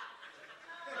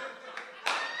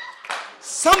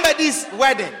 Somebody's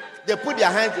wedding. They put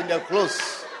their hands in their clothes.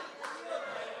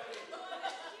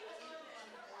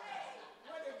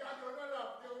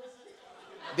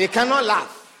 They cannot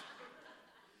laugh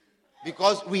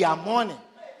because we are mourning.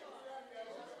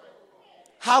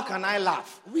 How can I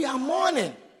laugh? We are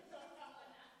mourning.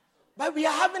 But we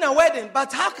are having a wedding.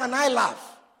 But how can I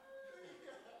laugh?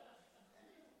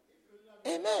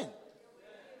 Amen.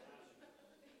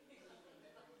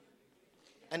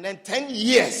 And then 10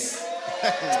 years.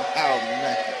 Oh,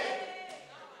 man.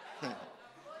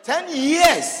 10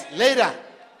 years later.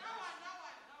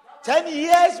 10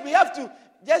 years we have to.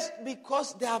 Just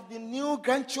because there have been new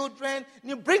grandchildren,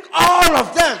 you bring all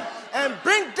of them and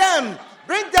bring them.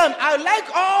 I would like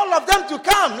all of them to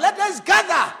come. Let us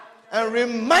gather and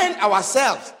remind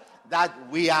ourselves that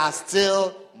we are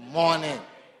still mourning.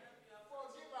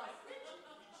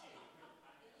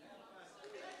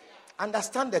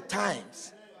 Understand the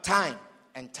times, time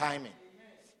and timing.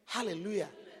 Hallelujah.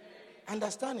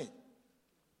 Understand it.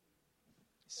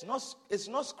 It's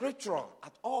not scriptural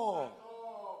at all.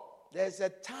 There's a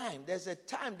time, there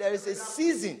is a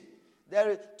season.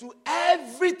 To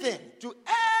everything,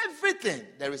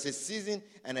 there is a season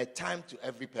and a time to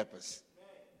every purpose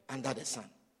under the sun.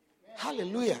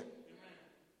 Hallelujah.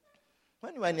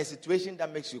 When you are in a situation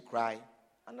that makes you cry,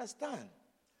 understand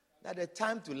that the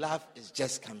time to laugh is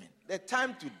just coming. The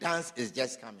time to dance is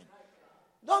just coming.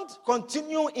 Don't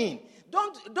continue in.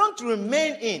 Don't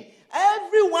remain in.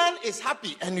 Everyone is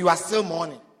happy and you are still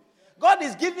mourning. God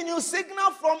is giving you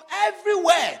signal from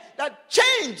everywhere that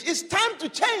change is time to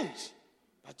change.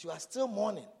 But you are still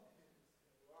mourning.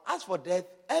 As for death,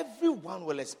 everyone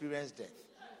will experience death.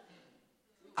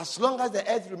 As long as the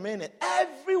earth remaineth,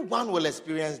 everyone will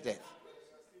experience death.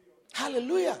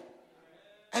 Hallelujah.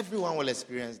 Everyone will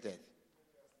experience death.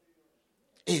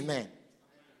 Amen.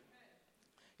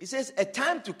 It says a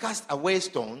time to cast away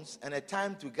stones and a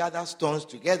time to gather stones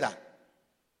together.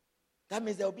 That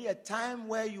means there will be a time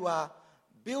where you are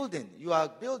building,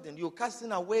 you're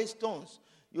casting away stones.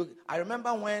 I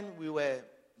remember when we were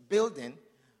building,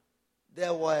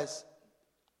 there was,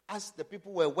 as the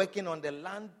people were working on the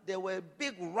land, there were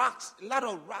big rocks, a lot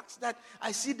of rocks that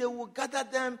I see they will gather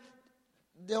them.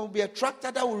 There will be a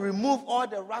tractor that will remove all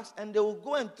the rocks and they will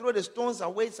go and throw the stones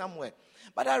away somewhere.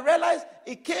 But I realized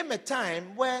it came a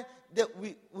time where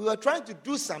we were trying to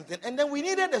do something and then we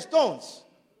needed the stones.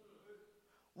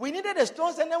 We needed the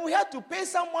stones and then we had to pay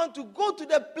someone to go to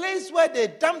the place where they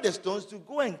dumped the stones to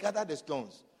go and gather the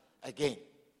stones again.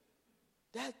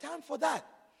 There's time for that.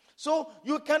 So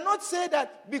you cannot say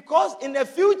that because in a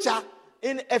future,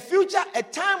 a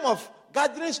time of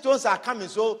gathering stones are coming.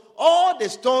 So all the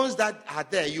stones that are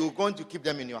there, you're going to keep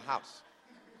them in your house.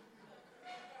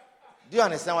 Do you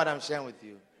understand what I'm sharing with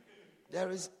you?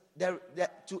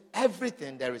 To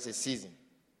everything there is a season.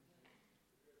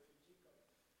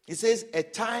 It says a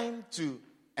time to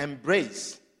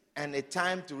embrace and a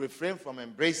time to refrain from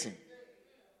embracing.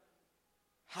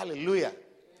 Hallelujah.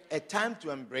 A time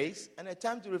to embrace and a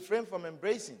time to refrain from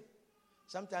embracing.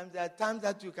 Sometimes there are times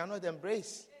that you cannot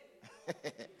embrace.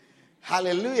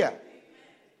 Hallelujah.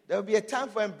 There will be a time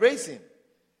for embracing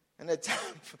and a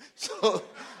time so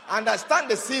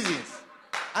understand the seasons.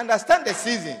 Understand the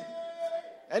season.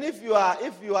 And if you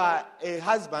are a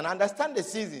husband, understand the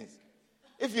seasons.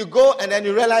 If you go and then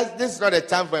you realize this is not a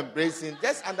time for embracing,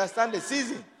 just understand the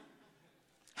season.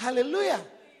 Hallelujah.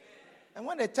 And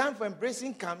when the time for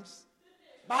embracing comes,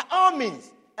 by all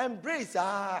means, embrace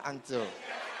until.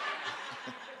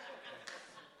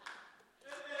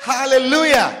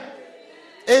 Hallelujah.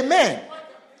 Amen.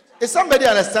 Is somebody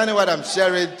understanding what I'm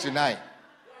sharing tonight?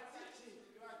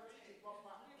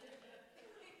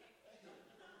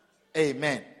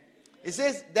 Amen. It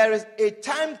says there is a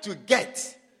time to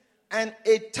get and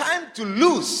a time to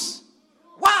lose.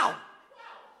 Wow.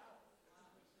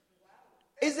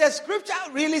 Is the scripture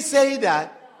really saying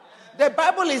that? The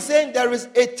Bible is saying there is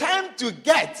a time to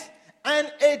get and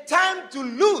a time to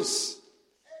lose.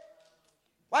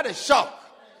 What a shock.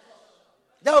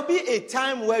 There will be a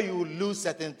time where you will lose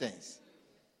certain things.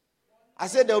 I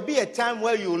said there will be a time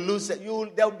where you will lose. There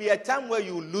will be a time where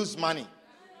you will lose money.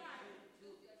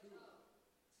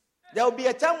 There will be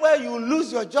a time where you will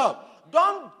lose your job.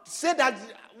 Don't say that,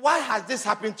 why has this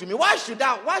happened to me? Why should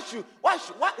that?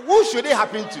 Who should it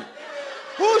happen to?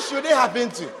 Who should it happen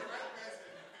to?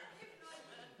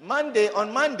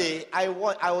 On Monday, I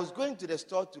was going to the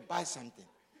store to buy something.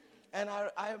 And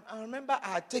I remember I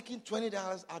had taken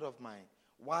 $20 out of my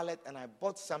wallet and I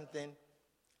bought something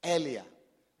earlier.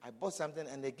 I bought something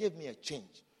and they gave me a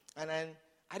change. And then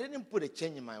I didn't put a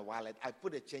change in my wallet. I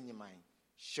put a change in my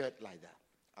shirt like that.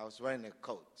 I was wearing a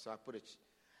coat, so I put it.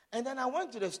 And then I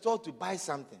went to the store to buy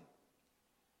something.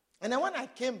 And then when I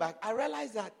came back, I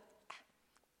realized that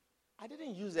I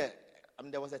didn't use it.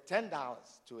 There was a $10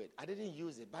 to it. I didn't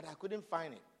use it, but I couldn't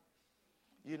find it.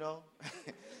 You know?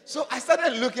 So I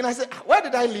started looking. I said, where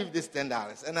did I leave this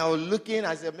 $10? And I was looking.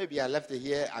 I said, maybe I left it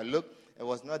here. I looked. It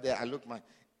was not there.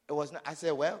 It was not. I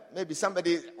said, well, maybe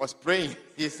somebody was praying.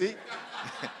 You see?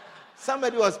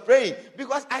 Somebody was praying.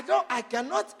 Because I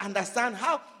cannot understand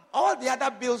how all the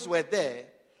other bills were there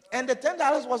and the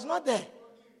 $10 was not there.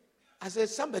 I said,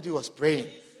 somebody was praying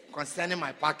concerning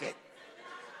my pocket.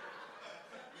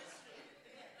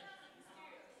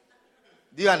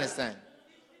 Do you understand?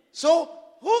 So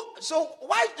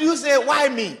why do you say, why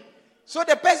me? So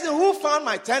the person who found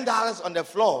my $10 on the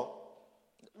floor,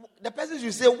 the person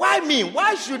should say, why me?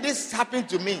 Why should this happen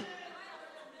to me?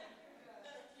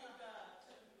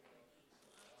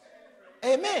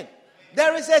 Amen.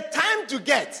 There is a time to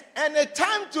get and a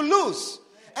time to lose.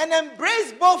 And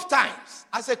embrace both times.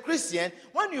 As a Christian,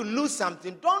 when you lose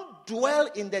something, don't dwell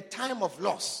in the time of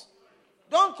loss.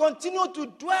 Don't continue to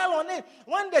dwell on it.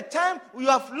 When the time you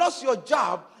have lost your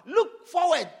job, look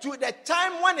forward to the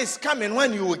time when it's coming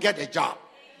when you will get a job.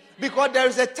 Because there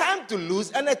is a time to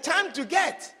lose and a time to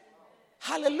get.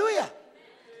 Hallelujah.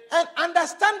 And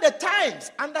understand the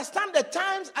times. Understand the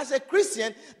times as a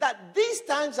Christian that these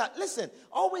times are, listen,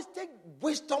 always take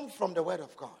wisdom from the Word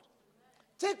of God.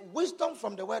 Take wisdom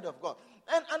from the Word of God.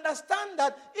 And understand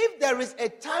that if there is a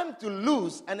time to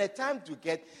lose and a time to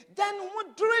get, then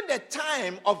during the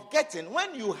time of getting,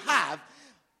 when you have,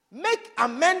 make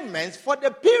amendments for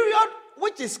the period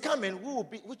which is coming,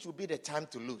 which will be the time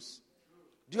to lose.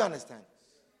 Do you understand?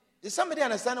 Is somebody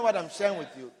understanding what I'm sharing with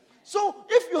you? So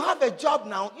if you have a job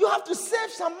now, you have to save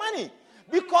some money,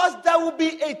 because there will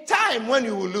be a time when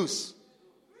you will lose.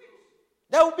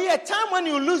 There will be a time when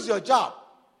you lose your job.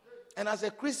 And as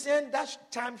a Christian, that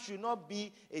time should not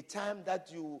be a time that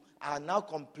you are now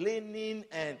complaining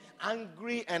and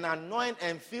angry and annoyed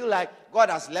and feel like God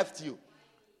has left you.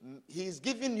 He's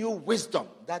giving you wisdom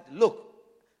that, look,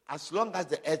 as long as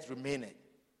the earth remaineth,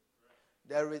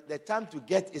 the time to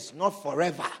get is not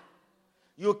forever.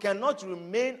 You cannot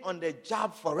remain on the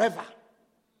job forever,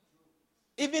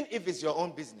 even if it's your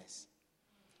own business.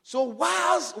 So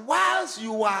whilst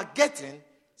you are getting,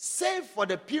 save for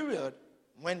the period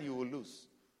when you will lose.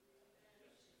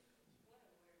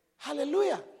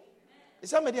 Hallelujah. Is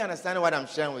somebody understanding what I'm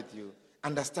sharing with you?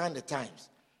 Understand the times.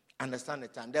 Understand the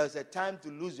time. There is a time to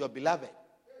lose your beloved,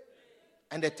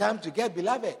 and a time to get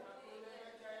beloved.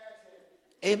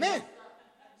 Amen.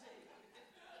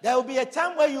 There will be a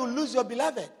time where you lose your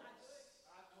beloved.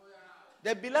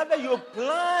 The beloved, you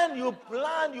plan,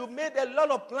 you made a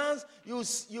lot of plans. You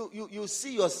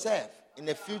see yourself in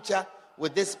the future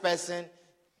with this person,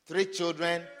 3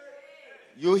 children,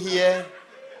 you here,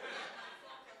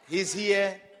 he's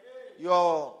here,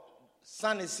 your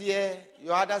son is here,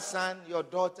 your other son, your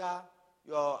daughter,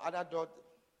 your other daughter.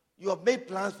 You have made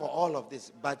plans for all of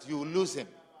this, but you lose him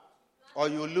or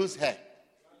you lose her.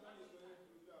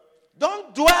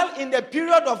 Don't dwell in the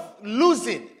period of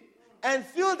losing and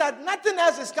feel that nothing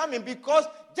else is coming, because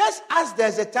just as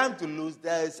there's a time to lose,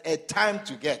 there's a time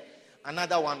to get.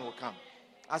 Another one will come.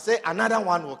 I say another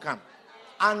one will come.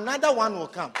 Another one will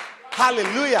come.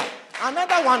 Hallelujah.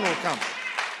 Another one will come.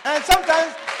 And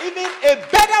sometimes even a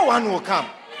better one will come.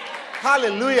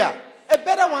 Hallelujah. A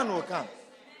better one will come.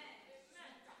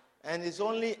 And it's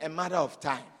only a matter of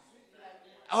time.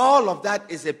 All of that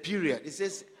is a period. It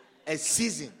says a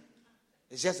season.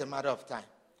 It's just a matter of time.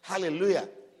 Hallelujah.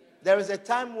 There is a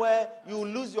time where you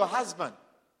lose your husband.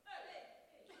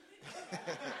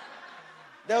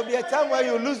 There will be a time where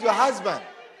you lose your husband.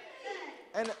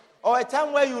 Or a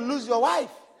time where you lose your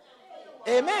wife.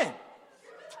 Amen.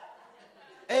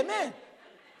 Amen.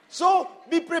 So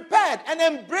be prepared and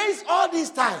embrace all these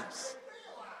times.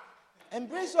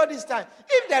 Embrace all these times.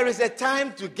 If there is a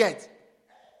time to get,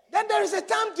 then there is a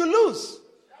time to lose.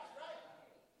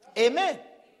 Amen.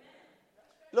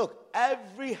 Look,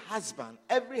 every husband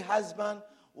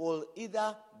will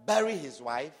either bury his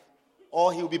wife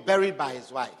or he will be buried by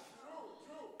his wife.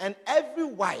 And every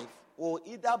wife will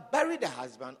either bury the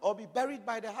husband or be buried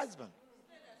by the husband.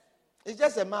 It's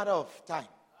just a matter of time.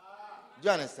 Do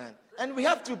you understand? And we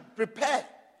have to prepare.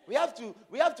 We have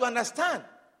to understand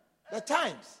the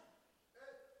times.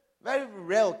 Very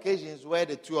rare occasions where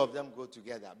the two of them go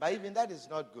together. But even that is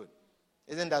not good.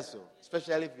 Isn't that so?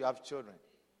 Especially if you have children.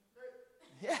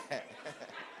 Yeah.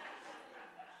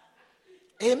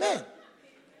 Amen.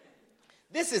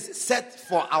 This is set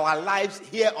for our lives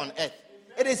here on earth.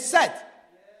 It is set.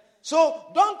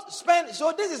 So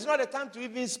this is not a time to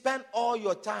even spend all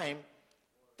your time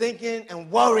thinking and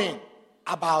worrying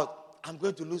about, I'm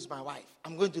going to lose my wife.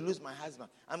 I'm going to lose my husband.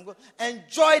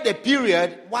 Enjoy the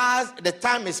period whilst the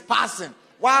time is passing.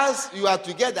 Whilst you are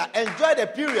together, enjoy the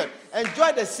period.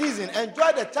 Enjoy the season.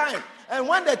 Enjoy the time. And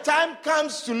when the time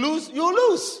comes to lose, you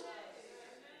lose.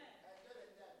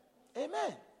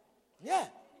 Amen. Yeah.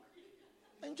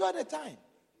 Enjoy the time.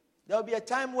 There will be a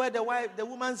time where the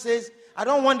woman says, I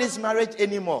don't want this marriage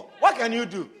anymore. What can you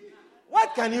do?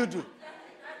 What can you do?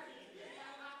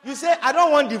 You say, I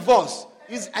don't want divorce.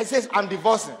 I say, I'm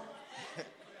divorcing.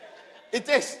 It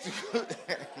takes two.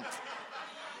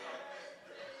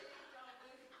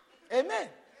 Amen.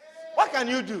 What can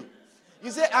you do?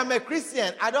 You say, I'm a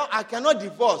Christian. I cannot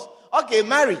divorce. Okay,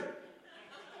 marry.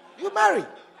 You marry.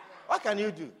 What can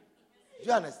you do? Do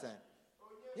you understand?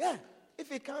 Yeah.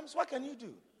 If it comes, what can you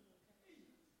do?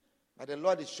 But the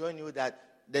Lord is showing you that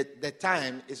the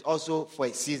time is also for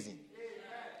a season.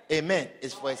 Amen.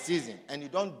 It's for a season. And you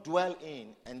don't dwell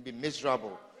in and be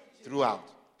miserable throughout.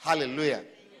 Hallelujah.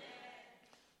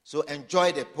 So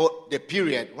enjoy the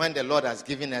period when the Lord has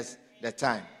given us the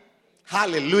time.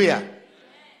 Hallelujah.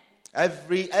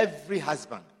 Every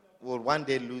husband will one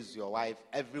day lose your wife.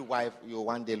 Every wife, you will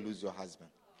one day lose your husband.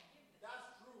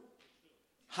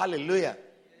 Hallelujah.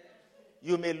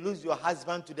 You may lose your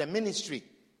husband to the ministry.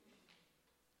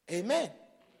 Amen.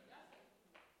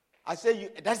 I say,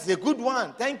 that's a good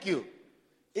one. Thank you.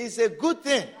 It's a good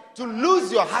thing to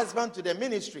lose your husband to the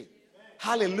ministry.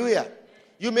 Hallelujah.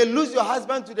 You may lose your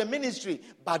husband to the ministry,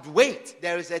 but wait,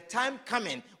 there is a time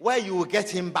coming where you will get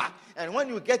him back. And when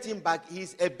you get him back,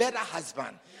 he's a better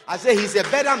husband. I say he's a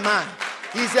better man.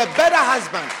 He's a better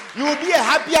husband. You will be a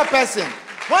happier person.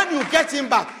 When you get him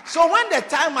back. So when the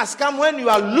time has come, when you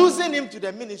are losing him to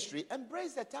the ministry,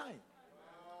 embrace the time.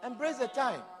 Embrace the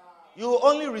time. You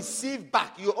only receive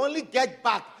back. You only get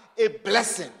back a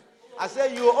blessing. I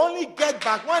say you only get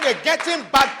back when the getting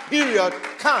back period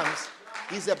comes.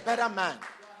 He's a better man.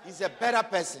 He's a better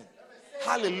person.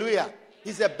 Hallelujah.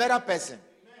 He's a better person.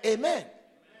 Amen.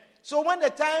 So when the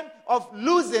time of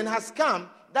losing has come,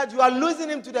 that you are losing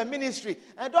him to the ministry,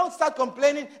 and don't start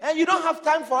complaining, and you don't have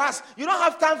time for us. You don't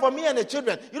have time for me and the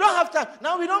children. You don't have time.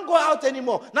 Now we don't go out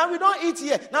anymore. Now we don't eat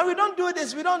here. Now we don't do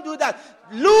this. We don't do that.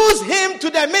 Lose him to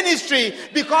the ministry,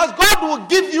 because God will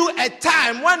give you a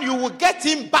time when you will get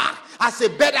him back as a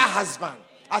better husband,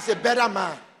 as a better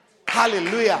man.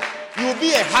 Hallelujah. You will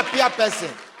be a happier person.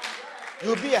 You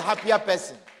will be a happier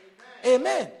person.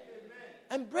 Amen.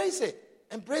 Embrace it.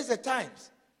 Embrace the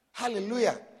times.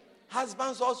 Hallelujah.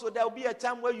 Husbands also, there will be a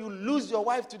time where you lose your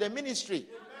wife to the ministry.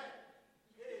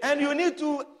 And you need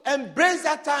to embrace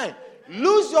that time.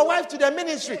 Lose your wife to the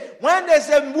ministry. When there's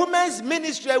a women's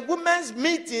ministry, a women's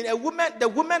meeting,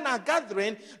 the women are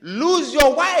gathering, lose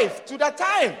your wife to the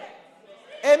time.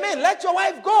 Amen. Let your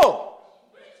wife go.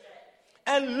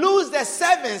 And lose the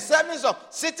servants of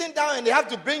sitting down and they have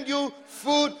to bring you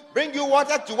food, bring you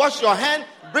water to wash your hand,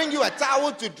 bring you a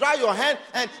towel to dry your hand,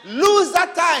 and lose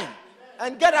that time.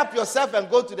 And get up yourself and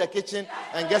go to the kitchen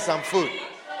and get some food.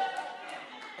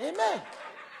 Amen.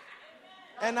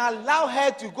 And allow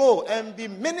her to go and be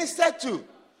ministered to.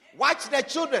 Watch the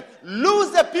children.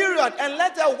 Lose the period and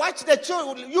let her watch the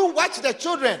children. You watch the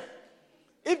children.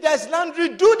 If there's laundry,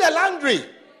 do the laundry.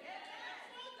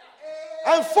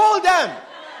 And fold them.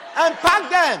 And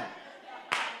pack them.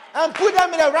 And put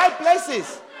them in the right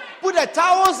places. Put the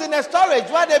towels in the storage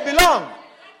where they belong.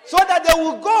 So that they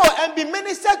will go and be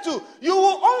ministered to. You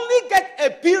will only get a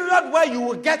period where you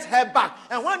will get her back.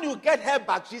 And when you get her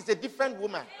back, she's a different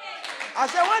woman. I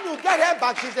said, when you get her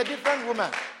back, she's a different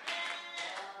woman.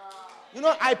 You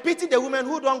know, I pity the women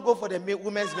who don't go for the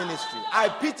women's ministry. I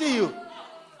pity you.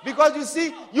 Because you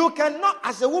see, you cannot,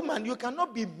 as a woman, you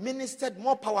cannot be ministered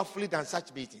more powerfully than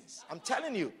such meetings. I'm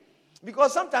telling you.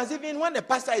 Because sometimes even when the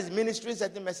pastor is ministering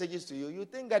certain messages to you, you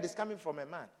think that it's coming from a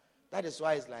man. That is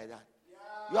why it's like that.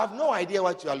 You have no idea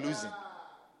what you are losing.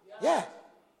 Yeah.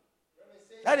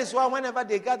 That is why whenever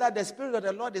they gather, the Spirit of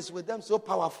the Lord is with them so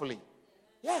powerfully.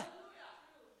 Yeah.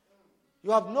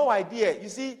 You have no idea. You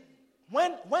see,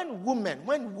 when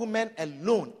women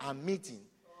alone are meeting,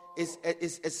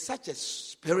 it's such a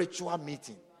spiritual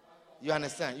meeting. You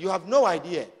understand? You have no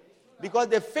idea. Because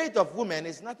the faith of women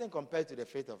is nothing compared to the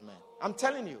faith of men. I'm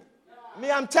telling you.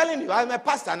 I'm telling you. I'm a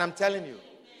pastor and I'm telling you.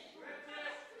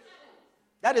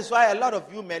 That is why a lot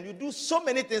of you men, you do so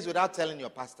many things without telling your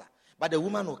pastor. But the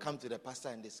woman will come to the pastor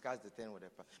and discuss the thing with the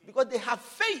pastor. Because they have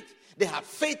faith. They have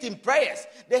faith in prayers.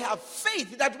 They have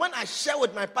faith that when I share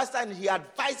with my pastor and he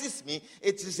advises me,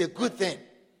 it is a good thing.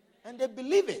 And they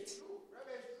believe it.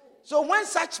 So when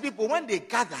such people, when they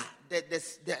gather,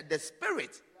 the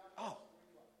spirit, I'm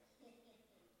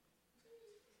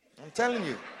telling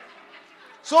you.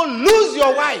 So lose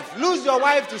your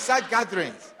wife to such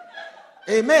gatherings.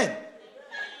 Amen.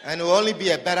 And it will only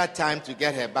be a better time to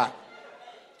get her back.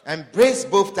 Embrace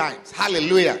both times.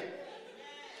 Hallelujah.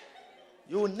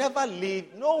 You will never live.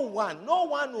 No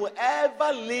one will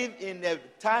ever live in a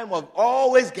time of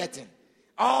always getting.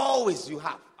 Always you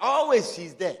have. Always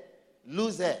she's there.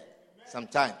 Lose her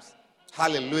sometimes.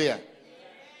 Hallelujah.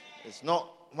 It's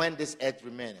not when this earth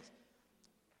remains.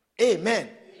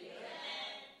 Amen.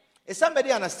 Is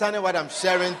somebody understanding what I'm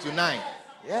sharing tonight?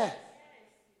 Yeah.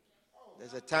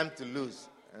 There's a time to lose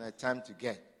and a time to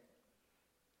get.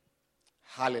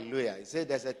 Hallelujah. He said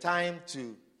there's a time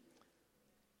to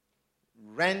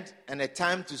rent and a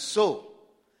time to sow,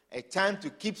 a time to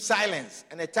keep silence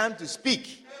and a time to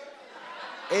speak.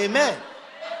 Amen.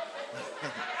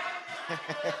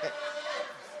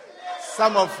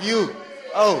 Some of you,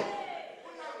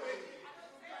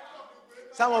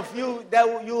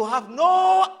 you have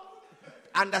no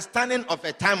understanding of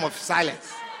a time of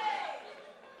silence.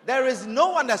 There is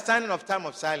no understanding of time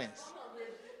of silence.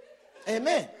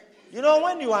 Amen. You know,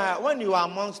 when you are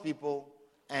amongst people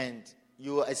and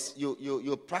you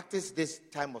practice this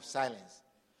time of silence,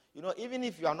 you know, even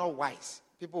if you are not wise,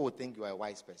 people will think you are a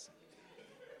wise person.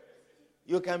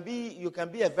 You can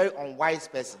be a very unwise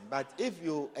person, but if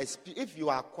you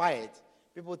are quiet,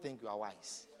 people think you are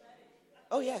wise.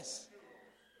 Oh yes,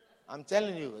 I'm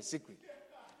telling you a secret.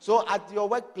 So at your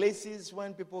workplaces,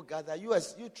 when people gather, you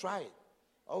try it.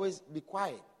 Always be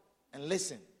quiet and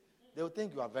listen. They will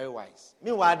think you are very wise.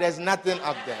 Meanwhile, there's nothing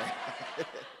up there.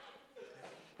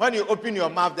 When you open your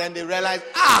mouth, then they realize,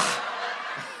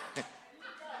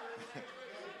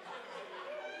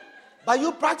 But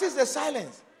you practice the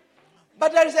silence.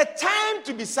 But there is a time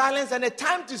to be silent and a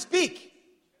time to speak.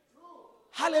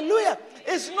 Hallelujah.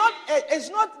 It's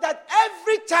not that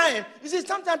every time. You see,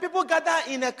 sometimes people gather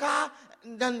in a car,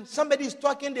 then somebody is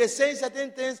talking, they're saying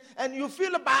certain things, and you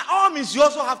feel by all means you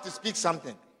also have to speak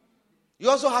something. You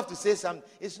also have to say something.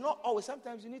 It's not always.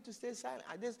 Sometimes you need to stay silent.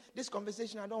 This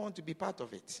conversation, I don't want to be part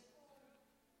of it.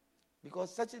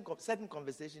 Because certain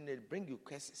conversation, they bring you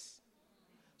curses.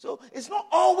 So it's not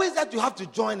always that you have to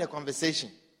join a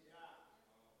conversation.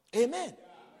 Amen.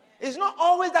 It's not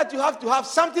always that you have to have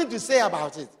something to say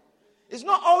about it. It's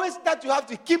not always that you have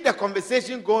to keep the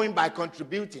conversation going by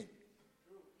contributing.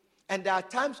 And there are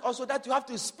times also that you have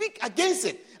to speak against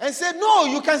it and say, no,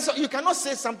 you cannot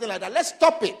say something like that. Let's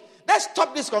stop it. Let's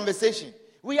stop this conversation.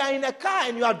 We are in a car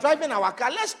and you are driving our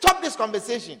car. Let's stop this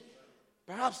conversation.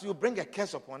 Perhaps you bring a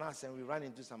curse upon us and we run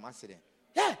into some accident.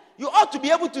 Yeah, you ought to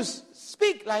be able to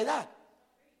speak like that.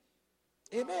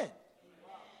 Amen.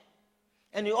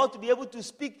 And you ought to be able to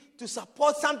speak to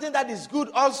support something that is good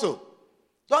also.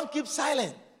 Don't keep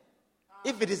silent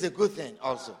if it is a good thing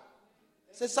also.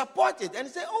 Say support it and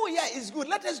say, oh yeah, it's good.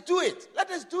 Let us do it. Let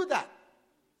us do that.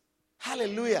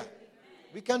 Hallelujah.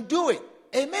 We can do it.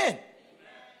 Amen.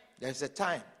 There's a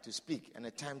time to speak and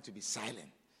a time to be silent.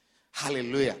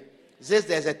 Hallelujah. It says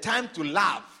there's a time to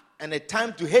laugh and a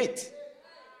time to hate.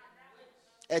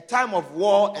 A time of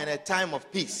war and a time of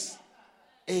peace.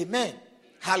 Amen.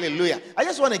 Hallelujah. I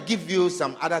just want to give you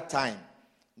some other time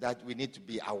that we need to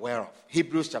be aware of.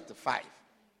 Hebrews chapter 5.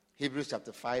 Hebrews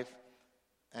chapter 5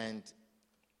 and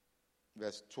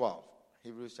verse 12.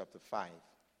 Hebrews chapter 5.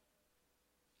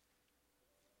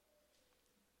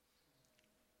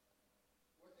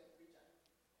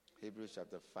 Hebrews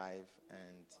chapter 5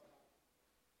 and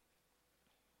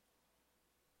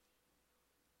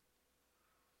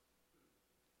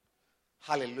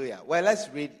hallelujah. Well, let's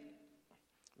read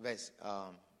verse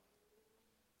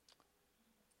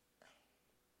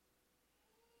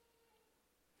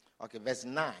verse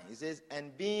 9. It says,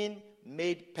 and being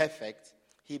made perfect,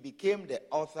 he became the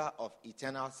author of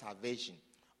eternal salvation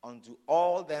unto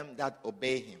all them that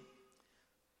obey him,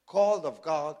 called of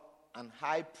God and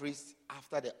high priest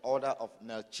after the order of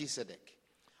Melchizedek,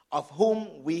 of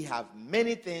whom we have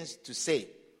many things to say,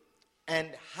 and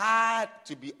hard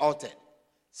to be uttered,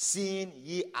 seeing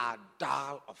ye are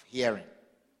dull of hearing.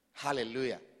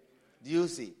 Hallelujah. Do you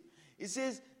see? It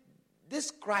says,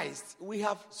 this Christ, we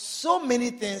have so many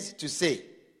things to say,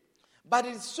 but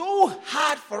it's so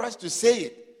hard for us to say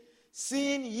it,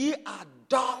 seeing ye are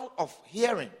dull of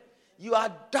hearing. You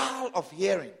are dull of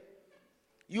hearing.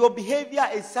 Your behavior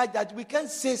is such that we can't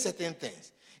say certain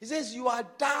things. He says, you are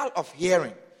dull of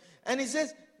hearing. And he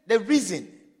says, the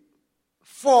reason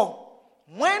for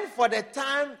when for the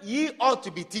time ye ought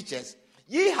to be teachers,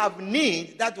 ye have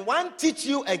need that one teach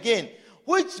you again,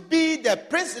 which be the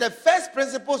first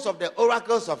principles of the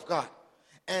oracles of God,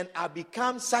 and are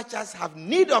become such as have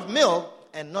need of milk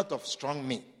and not of strong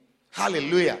meat.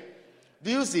 Hallelujah.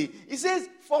 Do you see? He says,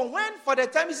 for the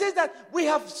time, he says that we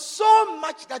have so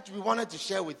much that we wanted to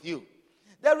share with you.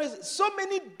 There is so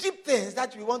many deep things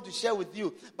that we want to share with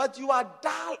you, but you are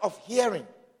dull of hearing.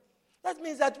 That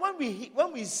means that when we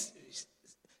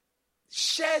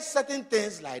share certain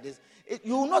things like this,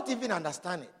 you will not even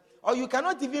understand it, or you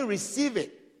cannot even receive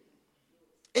it.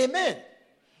 Amen.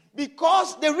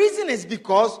 Because the reason is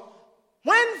because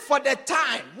when the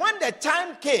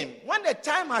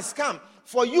time has come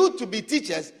for you to be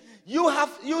teachers, you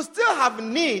still have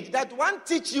need that one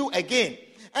teach you again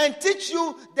and teach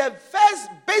you the first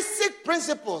basic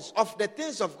principles of the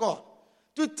things of God,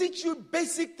 to teach you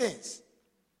basic things.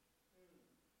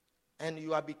 And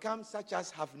you are become such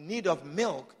as have need of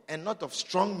milk and not of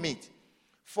strong meat.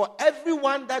 For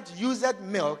everyone that useth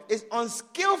milk is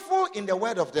unskillful in the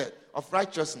word of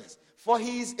righteousness, for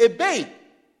he is a babe.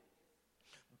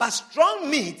 But strong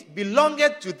meat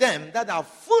belongeth to them that are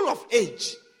full of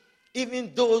age,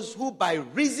 even those who by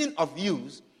reason of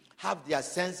use have their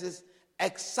senses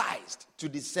excised to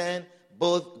discern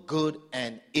both good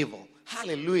and evil.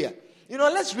 Hallelujah.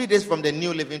 Let's read this from the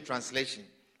New Living Translation,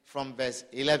 from verse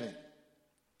 11.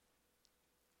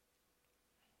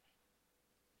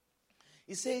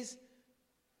 It says,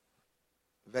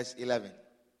 verse 11.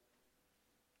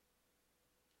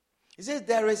 It says,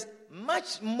 there is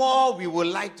much more we would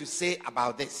like to say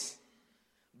about this,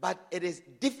 but it is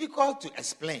difficult to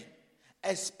explain,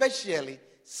 especially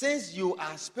since you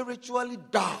are spiritually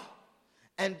dull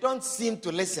and don't seem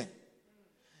to listen.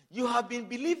 You have been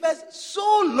believers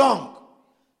so long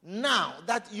now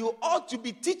that you ought to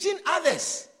be teaching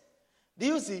others. Do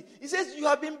you see? He says you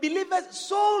have been believers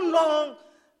so long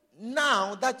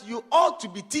now that you ought to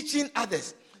be teaching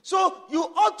others. So you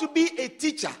ought to be a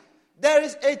teacher. There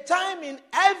is a time in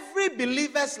every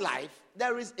believer's life.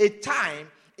 There is a time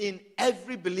in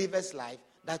every believer's life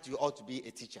that you ought to be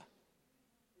a teacher.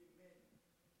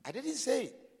 I didn't say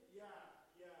it.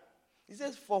 He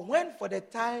says, for the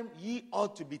time ye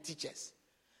ought to be teachers.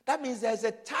 That means there's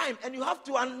a time, and you have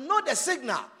to know the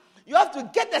signal. You have to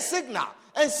get the signal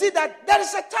and see that there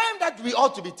is a time that we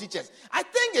ought to be teachers. I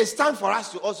think it's time for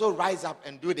us to also rise up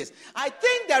and do this. I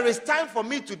think there is time for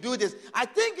me to do this. I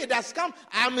think it has come.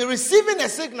 I'm receiving a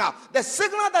signal. The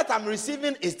signal that I'm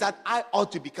receiving is that I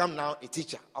ought to become now a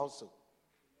teacher also.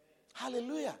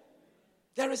 Hallelujah.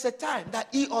 There is a time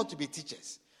that ye ought to be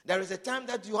teachers. There is a time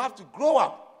that you have to grow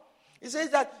up. It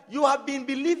says that you have been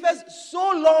believers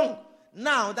so long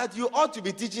now that you ought to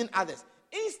be teaching others.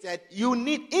 Instead, you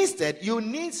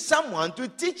need someone to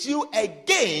teach you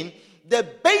again the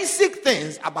basic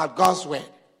things about God's word.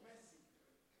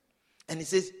 And he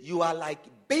says, you are like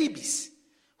babies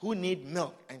who need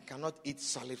milk and cannot eat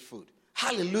solid food.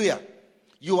 Hallelujah.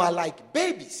 You are like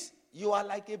babies. You are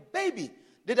like a baby.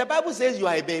 Did the Bible say you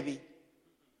are a baby?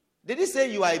 Did it say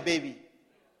you are a baby?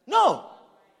 No.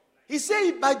 He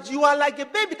said, but you are like a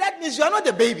baby. That means you are not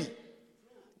a baby.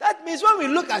 That means when we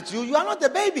look at you, you are not a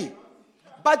baby.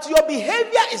 But your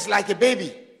behavior is like a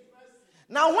baby.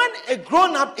 Now, when a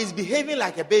grown-up is behaving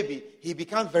like a baby, he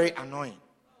becomes very annoying.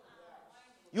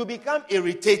 You become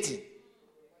irritating.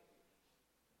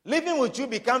 Living with you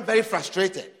becomes very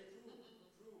frustrated.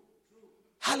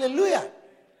 Hallelujah.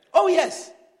 Oh, yes.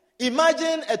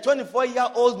 Imagine a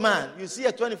 24-year-old man. You see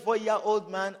a 24-year-old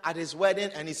man at his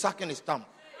wedding and he's sucking his thumb.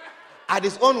 At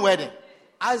his own wedding.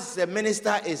 As the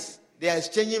minister they are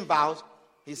exchanging vows,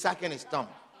 he's sucking his thumb.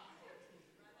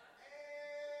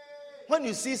 When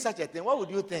you see such a thing, what would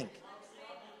you think?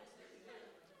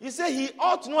 You say he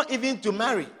ought not even to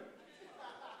marry.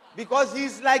 Because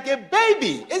he's like a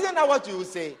baby. Isn't that what you will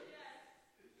say?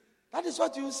 That is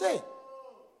what you will say.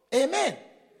 Amen.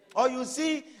 Or you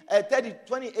see a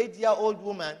 28-year-old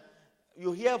woman,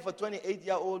 you hear of a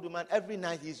 28-year-old woman, every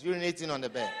night he's urinating on the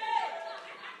bed.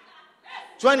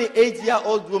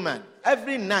 28-year-old woman,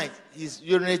 every night he's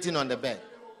urinating on the bed.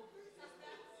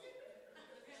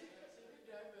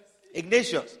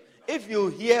 Ignatius, if you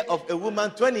hear of a woman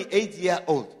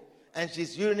 28-year-old and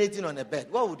she's urinating on the bed,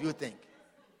 what would you think?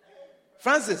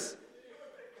 Francis,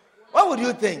 what would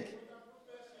you think?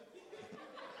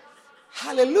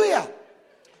 Hallelujah.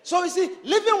 So you see,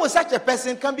 living with such a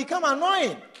person can become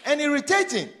annoying and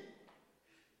irritating.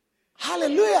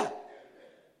 Hallelujah.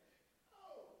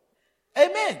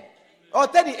 Amen. Or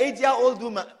 38-year-old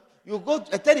woman, a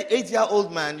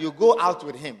 38-year-old man, you go out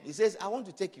with him. He says, I want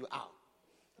to take you out.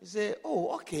 You say,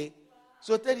 oh, okay.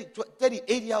 So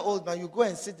 38-year-old man, you go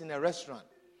and sit in a restaurant.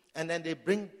 And then they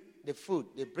bring the food.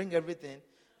 They bring everything.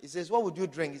 He says, what would you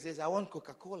drink? He says, I want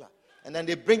Coca-Cola. And then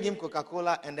they bring him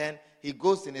Coca-Cola. And then he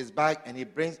goes in his bag and he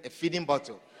brings a feeding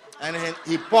bottle. And then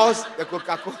he pours the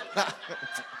Coca-Cola.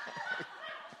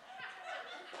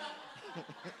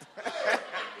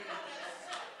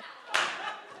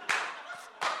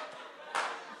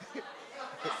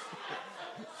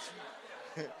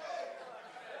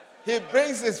 He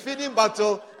brings his feeding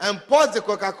bottle and pours the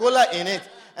Coca-Cola in it.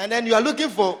 And then you are looking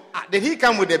for, did he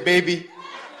come with a baby?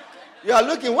 You are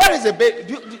looking, where is the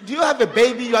baby? Do you have a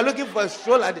baby? You are looking for a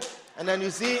stroller. And then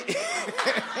you see.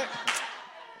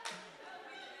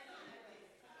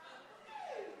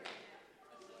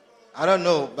 I don't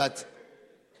know, but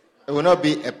it will not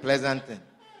be a pleasant thing.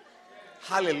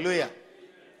 Hallelujah.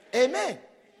 Amen.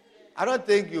 I don't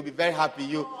think you'll be very happy.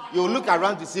 You'll look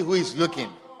around to see who is looking.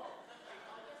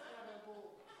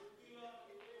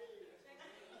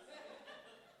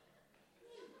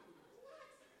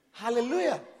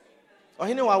 Hallelujah. Or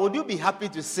anyway, would you be happy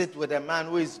to sit with a man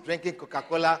who is drinking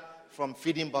Coca-Cola from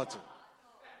feeding bottle?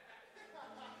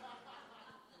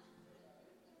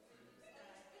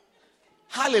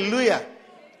 Hallelujah.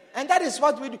 And that is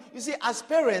what we do. You see, as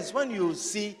parents, when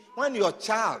your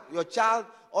child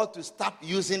ought to stop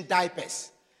using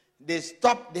diapers, they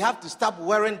have to stop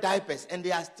wearing diapers, and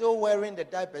they are still wearing the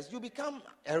diapers, you become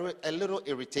a little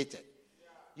irritated.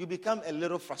 You become a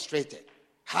little frustrated.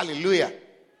 Hallelujah.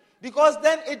 Because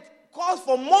then it calls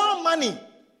for more money.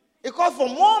 It calls for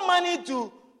more money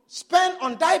to spend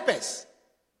on diapers.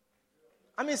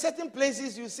 I mean, certain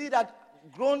places you see that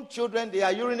grown children, they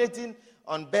are urinating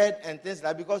on bed and things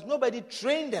like that because nobody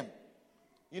trained them.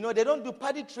 You know, they don't do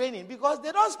potty training because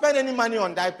they don't spend any money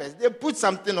on diapers. They put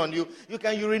something on you. You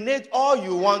can urinate all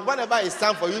you want. Whenever it's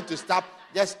time for you to stop,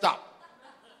 just stop.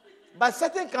 But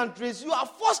certain countries, you are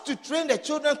forced to train the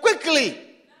children quickly.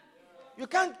 You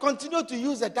can't continue to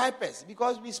use the diapers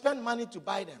because we spend money to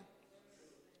buy them.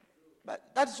 But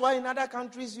that's why in other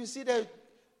countries you see the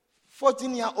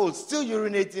 14-year-olds still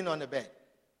urinating on the bed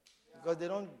because they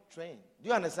don't train. Do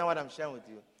you understand what I'm sharing with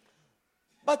you?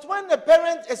 But when the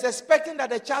parent is expecting that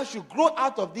the child should grow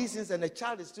out of these things and the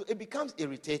child is still, it becomes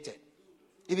irritated.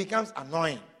 It becomes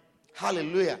annoying.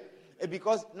 Hallelujah.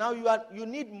 Because now you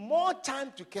need more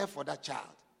time to care for that child.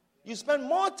 You spend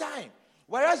more time.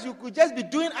 Whereas you could just be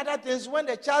doing other things. When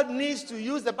the child needs to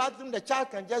use the bathroom, the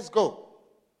child can just go.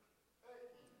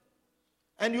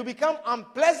 And you become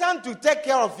unpleasant to take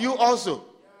care of you also.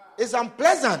 It's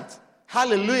unpleasant.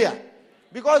 Hallelujah.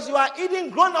 Because you are eating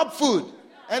grown-up food.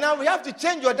 And now we have to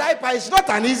change your diaper. It's not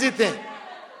an easy thing.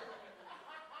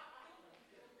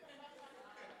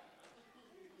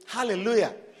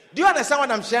 Hallelujah. Do you understand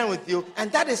what I'm sharing with you? And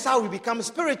that is how we become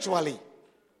spiritually.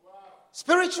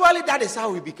 Spiritually, that is how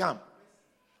we become.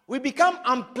 We become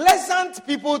unpleasant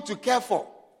people to care for.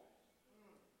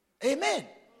 Amen.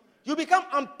 You become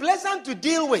unpleasant to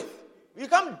deal with. You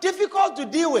become difficult to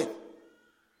deal with.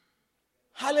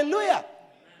 Hallelujah.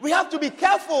 We have to be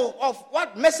careful of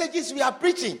what messages we are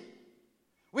preaching.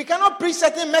 We cannot preach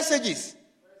certain messages.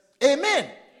 Amen.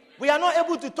 We are not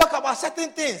able to talk about certain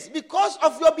things because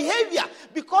of your behavior.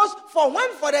 Because for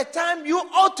the time you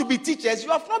ought to be teachers, you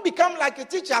have not become like a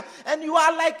teacher and you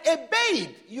are like a babe.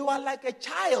 You are like a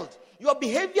child. Your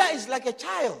behavior is like a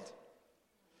child.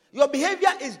 Your behavior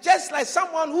is just like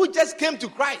someone who just came to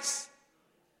Christ.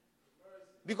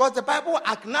 Because the Bible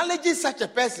acknowledges such a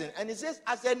person and it says,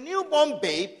 as a newborn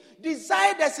babe,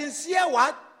 desire the sincere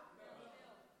what?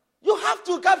 You have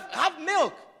to have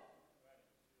milk.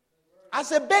 As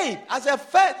a babe, as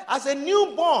a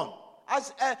newborn,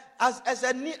 as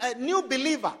a new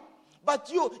believer. But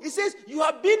it says, you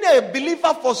have been a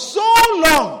believer for so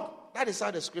long. That is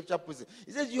how the scripture puts it.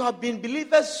 It says, you have been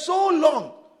believers so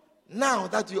long now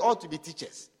that you ought to be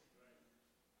teachers.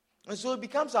 And so it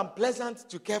becomes unpleasant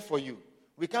to care for you.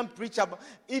 We can't preach about,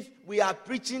 if we are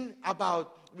preaching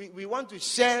about, we want to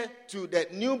share to the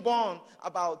newborn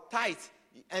about tithes,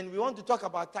 and we want to talk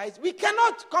about tithes, we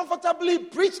cannot comfortably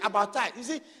preach about tithes. You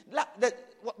see,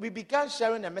 we began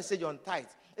sharing a message on tithes.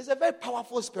 It's a very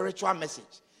powerful spiritual message.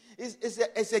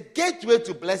 It's a gateway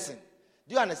to blessing.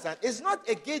 Do you understand? It's not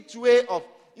a gateway of,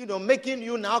 making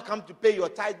you now come to pay your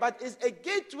tithe, but it's a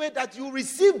gateway that you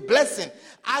receive blessing.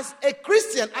 As a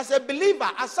Christian, as a believer,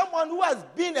 as someone who has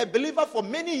been a believer for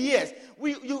many years,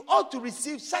 you ought to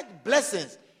receive such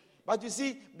blessings. But you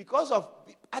see, because of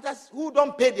others who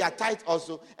don't pay their tithe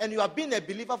also, and you have been a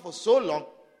believer for so long,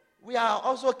 we are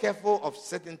also careful of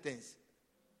certain things.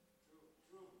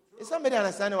 Is somebody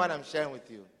understanding what I'm sharing with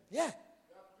you? Yeah.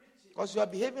 Because you are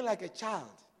behaving like a child.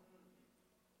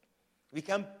 We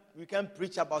can't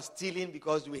preach about stealing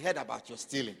because we heard about your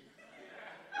stealing.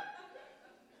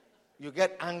 You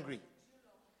get angry.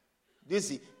 Do you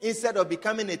see? Instead of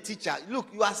becoming a teacher, look,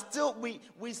 you are still,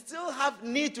 we still have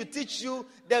need to teach you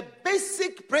the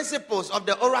basic principles of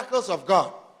the oracles of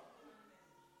God.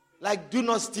 Like do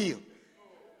not steal.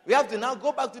 We have to now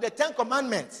go back to the 10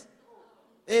 Commandments.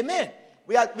 Amen.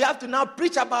 We have to now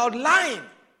preach about lying.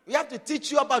 We have to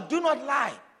teach you about do not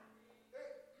lie.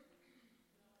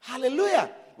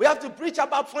 Hallelujah. We have to preach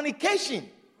about fornication.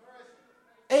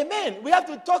 Amen. We have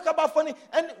to talk about fornication.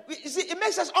 And you see, it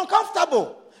makes us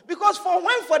uncomfortable. Because for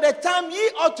the time ye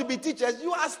ought to be teachers,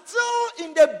 you are still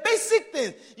in the basic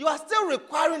things. You are still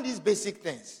requiring these basic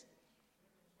things.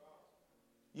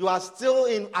 You are still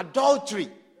in adultery.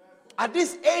 At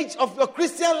this age of your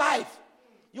Christian life,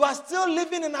 you are still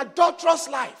living an adulterous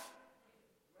life.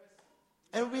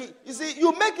 And you see,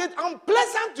 you make it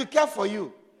unpleasant to care for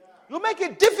you. You make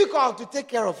it difficult to take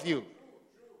care of you.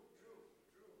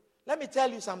 Let me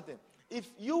tell you something. If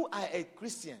you are a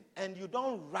Christian and you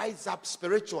don't rise up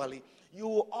spiritually, you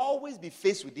will always be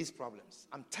faced with these problems.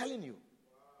 I'm telling you.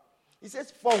 He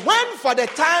says, for the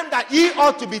time that ye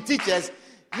ought to be teachers,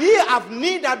 ye have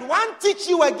need that one teach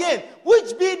you again,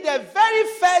 which be the very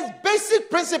first basic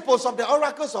principles of the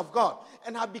oracles of God,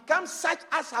 and have become such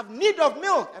as have need of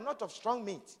milk and not of strong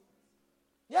meat.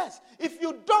 Yes. If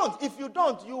you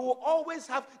don't, you will always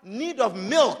have need of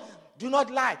milk. Do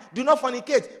not lie. Do not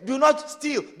fornicate. Do not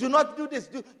steal. Do not do this.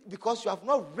 Because you have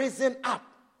not risen up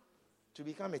to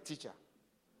become a teacher.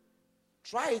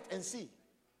 Try it and see.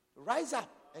 Rise up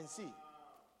and see.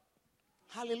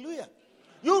 Hallelujah.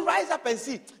 You rise up and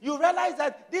see. You realize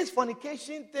that these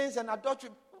fornication things and adultery,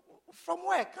 From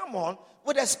where? Come on.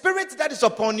 With the spirit that is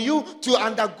upon you to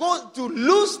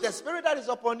lose the spirit that is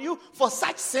upon you for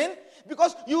such sin?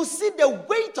 Because you see the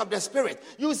weight of the spirit.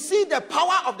 You see the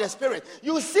power of the spirit.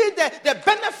 You see the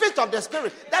benefit of the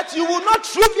spirit. That you will not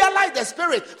trivialize the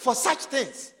spirit for such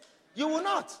things. You will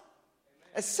not.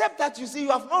 Except that you see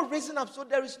you have not risen up. So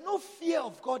there is no fear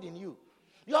of God in you.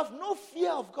 You have no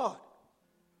fear of God.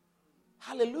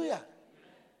 Hallelujah.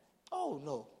 Oh,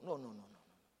 no.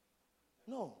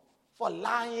 No. For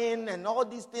lying and all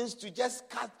these things to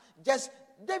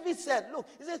David said, look,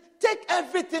 he said, take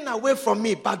everything away from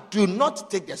me, but do not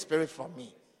take the spirit from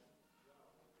me.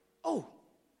 Oh.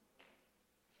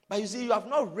 But you see, you have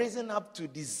not risen up to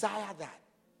desire that,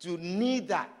 to need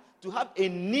that, to have a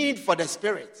need for the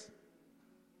spirit.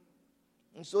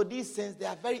 And so these things, they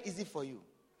are very easy for you.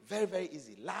 Very, very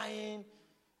easy. Lying,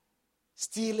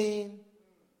 stealing.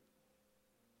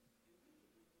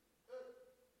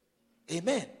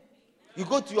 Amen. You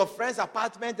go to your friend's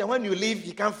apartment and when you leave,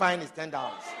 he can't find his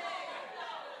 $10.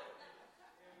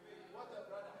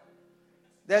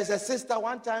 There's a sister,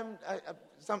 one time,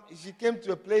 she came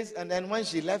to a place and then when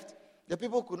she left, the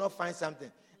people could not find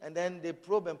something. And then they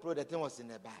probe, the thing was in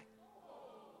her bag.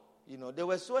 You know, they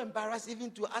were so embarrassed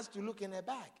even to ask to look in her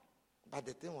bag. But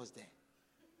the thing was there.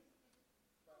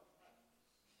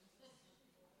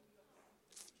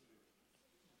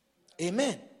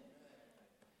 Amen.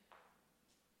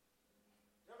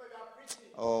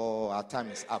 Oh, our time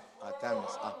is up.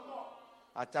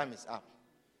 Our time is up.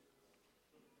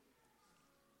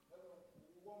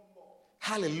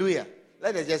 Hallelujah.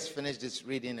 Let us just finish this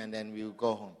reading and then we will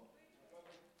go home.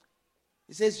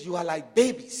 It says, you are like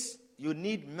babies. You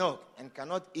need milk and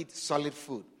cannot eat solid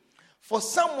food. For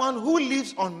someone who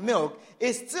lives on milk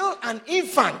is still an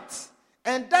infant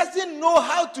and doesn't know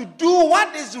how to do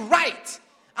what is right.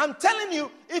 I'm telling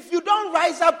you, if you don't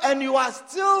rise up and you are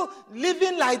still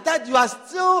living like that, you are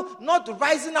still not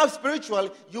rising up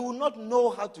spiritually, you will not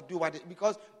know how to do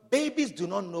because babies do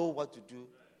not know what to do,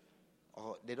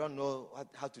 or they don't know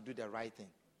how to do the right thing.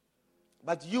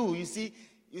 But you see,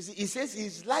 he says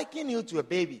he's likening you to a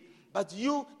baby. But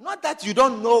you, not that you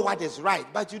don't know what is right,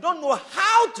 but you don't know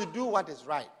how to do what is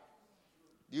right.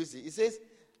 Do you see? He says,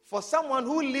 for someone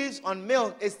who lives on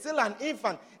milk is still an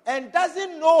infant and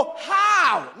doesn't know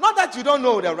how. Not that you don't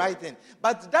know the right thing,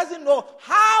 but doesn't know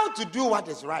how to do what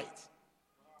is right.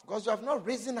 Because you have not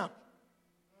risen up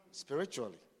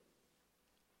spiritually.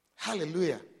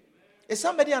 Hallelujah. Is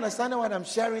somebody understanding what I'm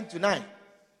sharing tonight?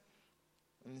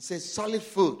 And it says solid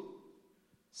food.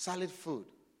 Solid food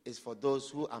is for those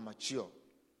who are mature,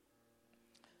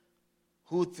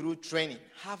 who through training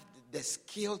have the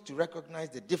skill to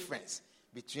recognize the difference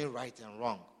between right and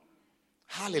wrong.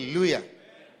 Hallelujah.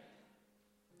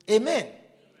 Amen.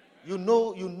 You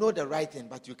know the right thing,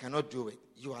 but you cannot do it.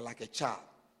 You are like a child.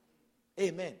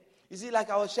 Amen. You see,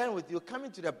 like I was sharing with you,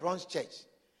 coming to the Bronx church,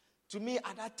 to me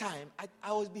at that time,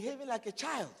 I was behaving like a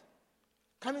child.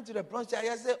 Coming to the Bronx church,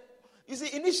 I said, you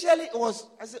see, initially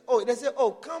they said,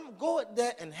 come, go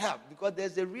there and help, because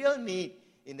there's a real need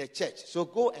in the church. So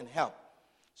go and help.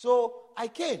 So I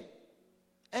came.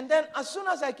 And then as soon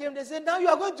as I came, they said, now you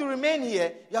are going to remain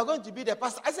here. You are going to be the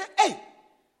pastor. I said, hey,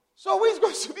 so who is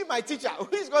going to be my teacher?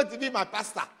 Who is going to be my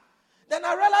pastor? Then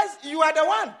I realized you are the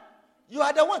one. You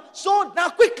are the one. So now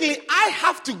quickly, I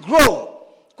have to grow.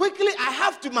 Quickly, I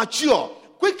have to mature.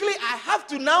 Quickly, I have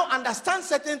to now understand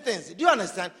certain things. Do you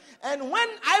understand? And when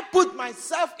I put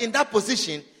myself in that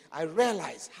position, I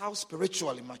realized how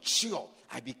spiritually mature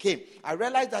I became. I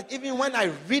realized that even when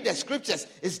I read the scriptures,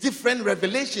 it's different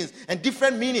revelations and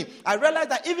different meaning. I realized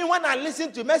that even when I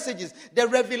listen to messages, the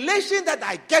revelation that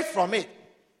I get from it,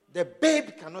 the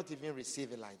babe cannot even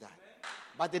receive it like that.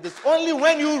 But it is only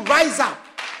when you rise up.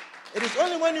 It is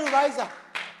only when you rise up.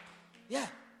 Yeah.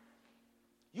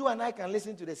 You and I can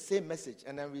listen to the same message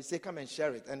and then we say, come and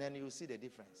share it. And then you will see the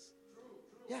difference.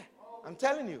 Yeah. I'm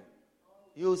telling you.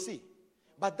 You will see.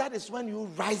 But that is when you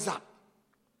rise up.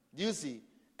 Do you see?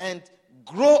 And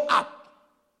grow up.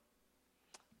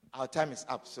 Our time is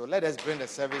up. So let us bring the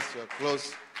service to a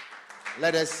close.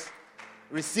 Let us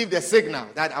receive the signal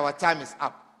that our time is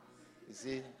up. You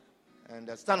see? And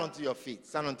stand onto your feet.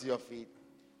 Stand onto your feet.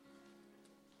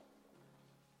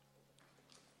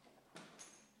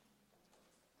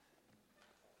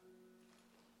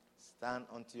 Stand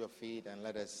onto your feet and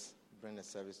let us bring the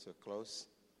service to a close.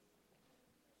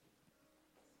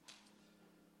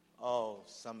 Oh,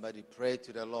 somebody pray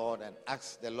to the Lord and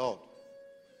ask the Lord.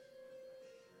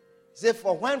 Say,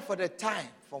 for when for the time?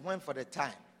 For when for the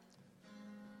time?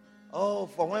 Oh,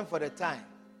 for when for the time?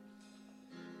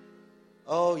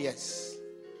 Oh, yes.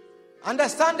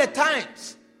 Understand the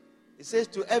times. It says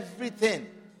to everything,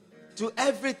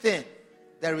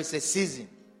 there is a season.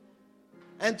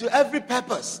 And to every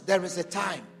purpose, there is a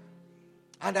time.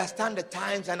 Understand the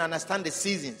times and understand the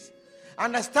seasons.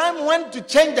 Understand when to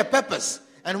change the purpose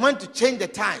and when to change the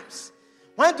times.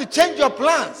 When to change your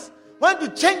plans. When to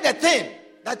change the thing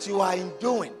that you are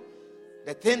doing.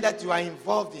 The thing that you are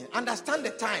involved in. Understand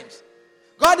the times.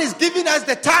 God is giving us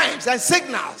the times and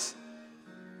signals.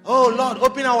 Oh Lord,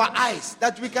 open our eyes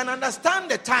that we can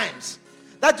understand the times.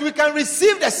 That we can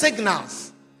receive the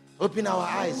signals. Open our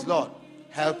eyes, Lord.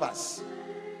 Help us.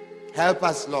 Help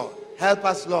us, Lord. Help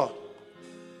us, Lord.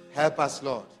 Help us,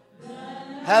 Lord.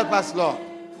 Help us, Lord.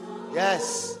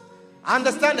 Yes.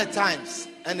 Understand the times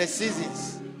and the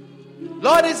seasons.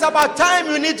 Lord, it's about time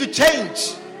we need to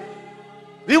change.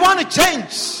 We want to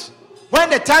change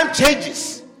when the time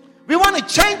changes. We want to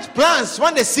change plans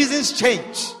when the seasons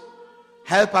change.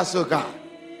 Help us, oh God.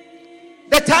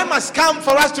 The time has come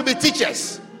for us to be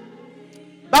teachers.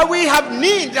 But we have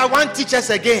need that one teach us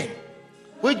again,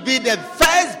 which be the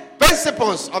first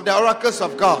principles of the oracles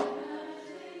of God.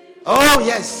 Oh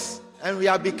yes. And we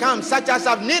have become such as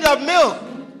have need of milk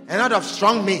and not of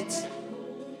strong meat.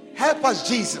 Help us,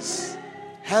 Jesus.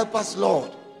 Help us,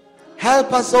 Lord.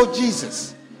 Help us, oh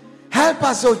Jesus. Help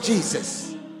us, oh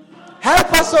Jesus.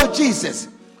 Help us, oh Jesus.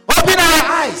 Open our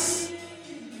eyes.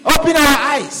 Open our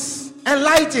eyes.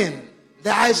 Enlighten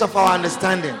the eyes of our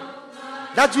understanding.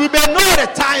 That we may know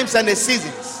the times and the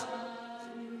seasons.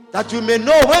 That we may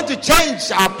know when to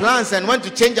change our plans and when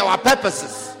to change our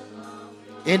purposes.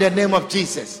 In the name of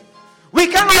Jesus. We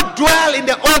cannot dwell in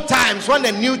the old times when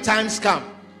the new times come.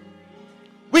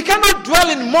 We cannot dwell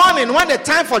in mourning when the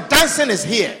time for dancing is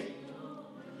here.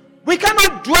 We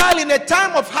cannot dwell in the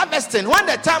time of harvesting when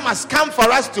the time has come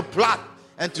for us to plant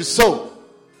and to sow.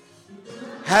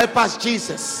 Help us,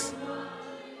 Jesus.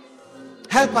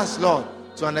 Help us, Lord,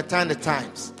 to understand the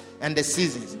times and the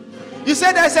seasons. You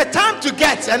said there's a time to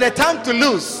get and a time to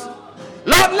lose.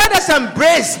 Lord, let us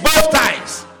embrace both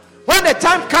times. When the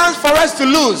time comes for us to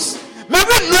lose, may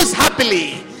we lose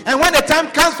happily. And when the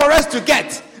time comes for us to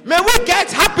get, may we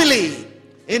get happily.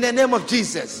 In the name of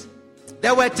Jesus.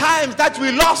 There were times that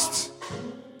we lost.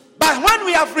 But when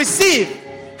we have received,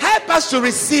 help us to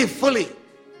receive fully.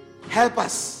 Help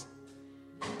us.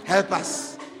 Help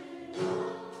us.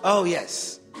 Oh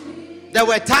yes. There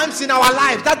were times in our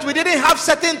life that we didn't have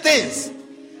certain things.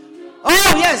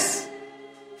 Oh yes.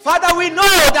 Father, we know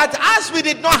that as we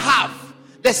did not have,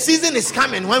 the season is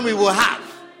coming when we will have.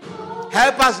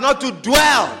 Help us not to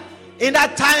dwell in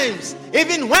that times.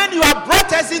 Even when you have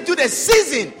brought us into the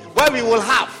season where we will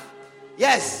have.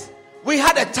 Yes, we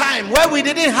had a time where we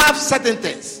didn't have certain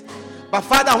things. But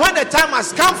Father, when the time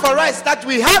has come for us that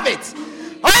we have it,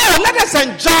 oh, let us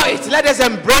enjoy it. Let us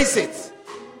embrace it.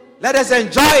 Let us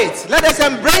enjoy it. Let us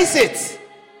embrace it.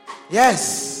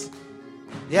 Yes.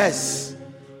 Yes.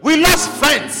 We lost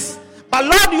friends. But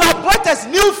Lord, you have brought us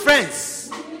new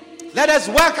friends. Let us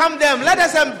welcome them. Let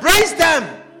us embrace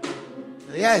them.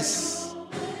 Yes.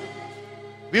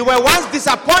 We were once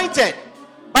disappointed.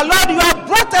 But Lord, you have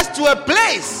brought us to a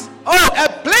place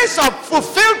of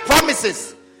fulfilled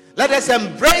promises. Let us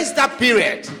embrace that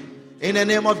period. In the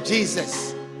name of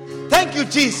Jesus. Thank you,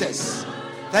 Jesus.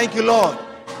 Thank you, Lord.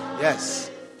 Yes.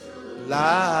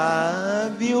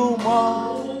 Love you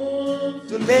more.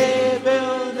 To live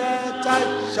in the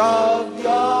touch of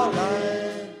your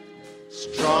hand.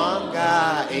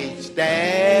 Stronger each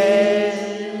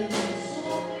day.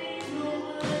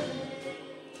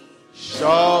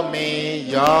 Show me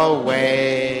your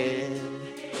way.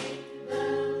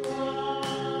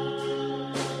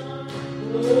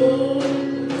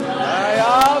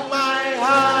 Of my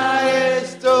heart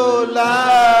is to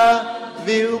love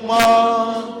you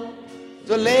more,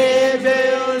 to live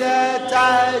in the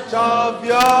touch of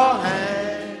your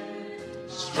hand,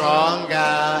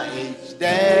 stronger each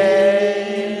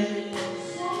day.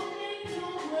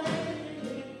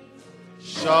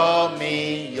 Show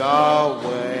me your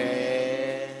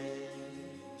way.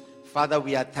 Father,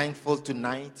 we are thankful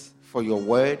tonight for your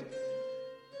word.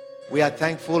 We are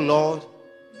thankful, Lord,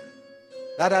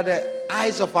 that the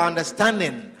eyes of our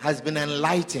understanding has been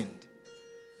enlightened.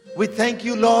 We thank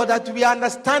you, Lord, that we are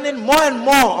understanding more and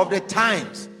more of the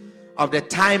times, of the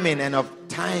timing and of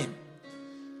time.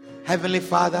 Heavenly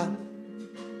Father,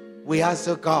 we ask,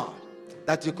 oh God,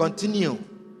 that you continue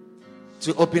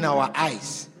to open our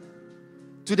eyes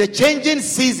to the changing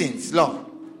seasons, Lord.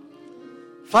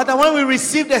 Father, when we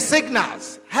receive the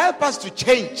signals, help us to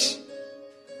change.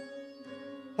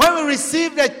 When we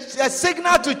receive the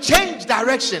signal to change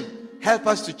direction, help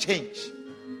us to change.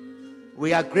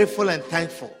 We are grateful and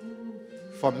thankful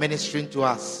for ministering to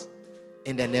us.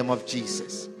 In the name of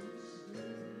Jesus.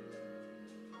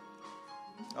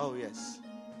 Oh, yes.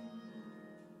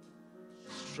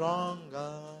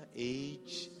 Stronger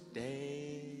each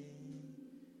day.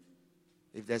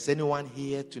 If there's anyone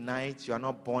here tonight, you are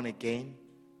not born again,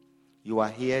 you are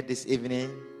here this evening,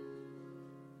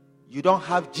 you don't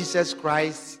have Jesus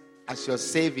Christ as your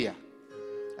Savior,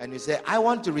 and you say, I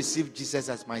want to receive Jesus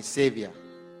as my Savior.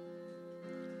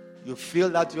 You feel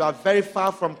that you are very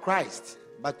far from Christ,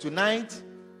 but tonight,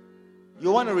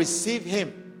 you want to receive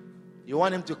Him. You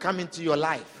want Him to come into your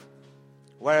life.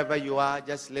 Wherever you are,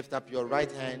 just lift up your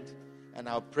right hand and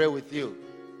I'll pray with you.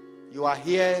 You are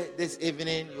here this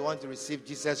evening, you want to receive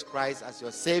Jesus Christ as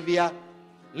your Savior.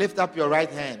 Lift up your right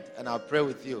hand and I'll pray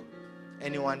with you.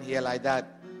 Anyone here like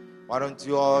that? Why don't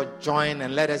you all join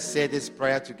and let us say this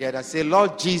prayer together. Say,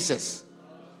 Lord Jesus,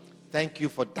 thank you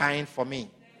for dying for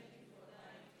me.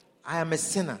 I am a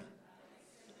sinner.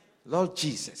 Lord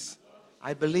Jesus,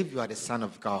 I believe you are the Son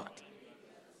of God.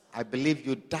 I believe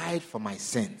you died for my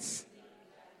sins.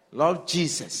 Lord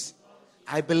Jesus,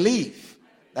 I believe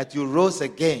that you rose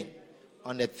again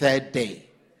on the third day.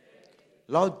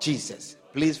 Lord Jesus,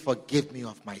 please forgive me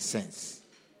of my sins.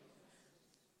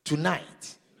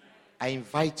 Tonight, I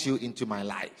invite you into my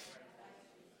life.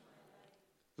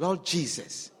 Lord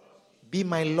Jesus, be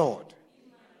my Lord,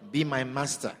 be my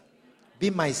Master, be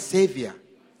my Savior.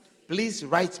 Please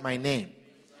write my name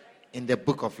in the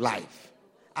book of life.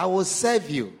 I will serve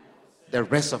you the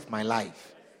rest of my life.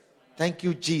 Thank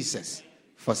you, Jesus,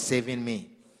 for saving me.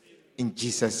 In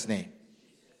Jesus' name,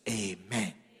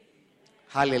 amen.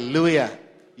 Hallelujah.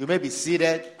 You may be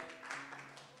seated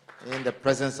in the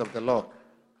presence of the Lord.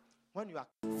 When you are...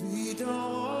 We don't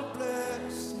want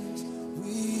blessings,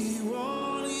 we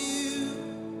want you.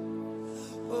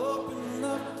 Open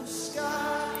up the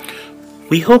sky.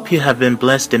 We hope you have been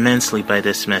blessed immensely by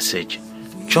this message.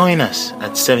 Join us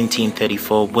at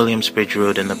 1734 Williamsbridge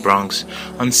Road in the Bronx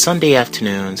on Sunday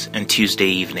afternoons and Tuesday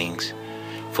evenings.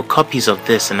 For copies of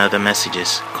this and other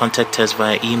messages, contact us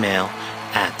via email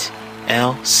at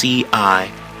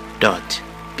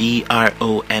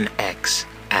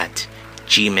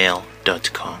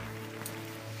lci.bronx@gmail.com.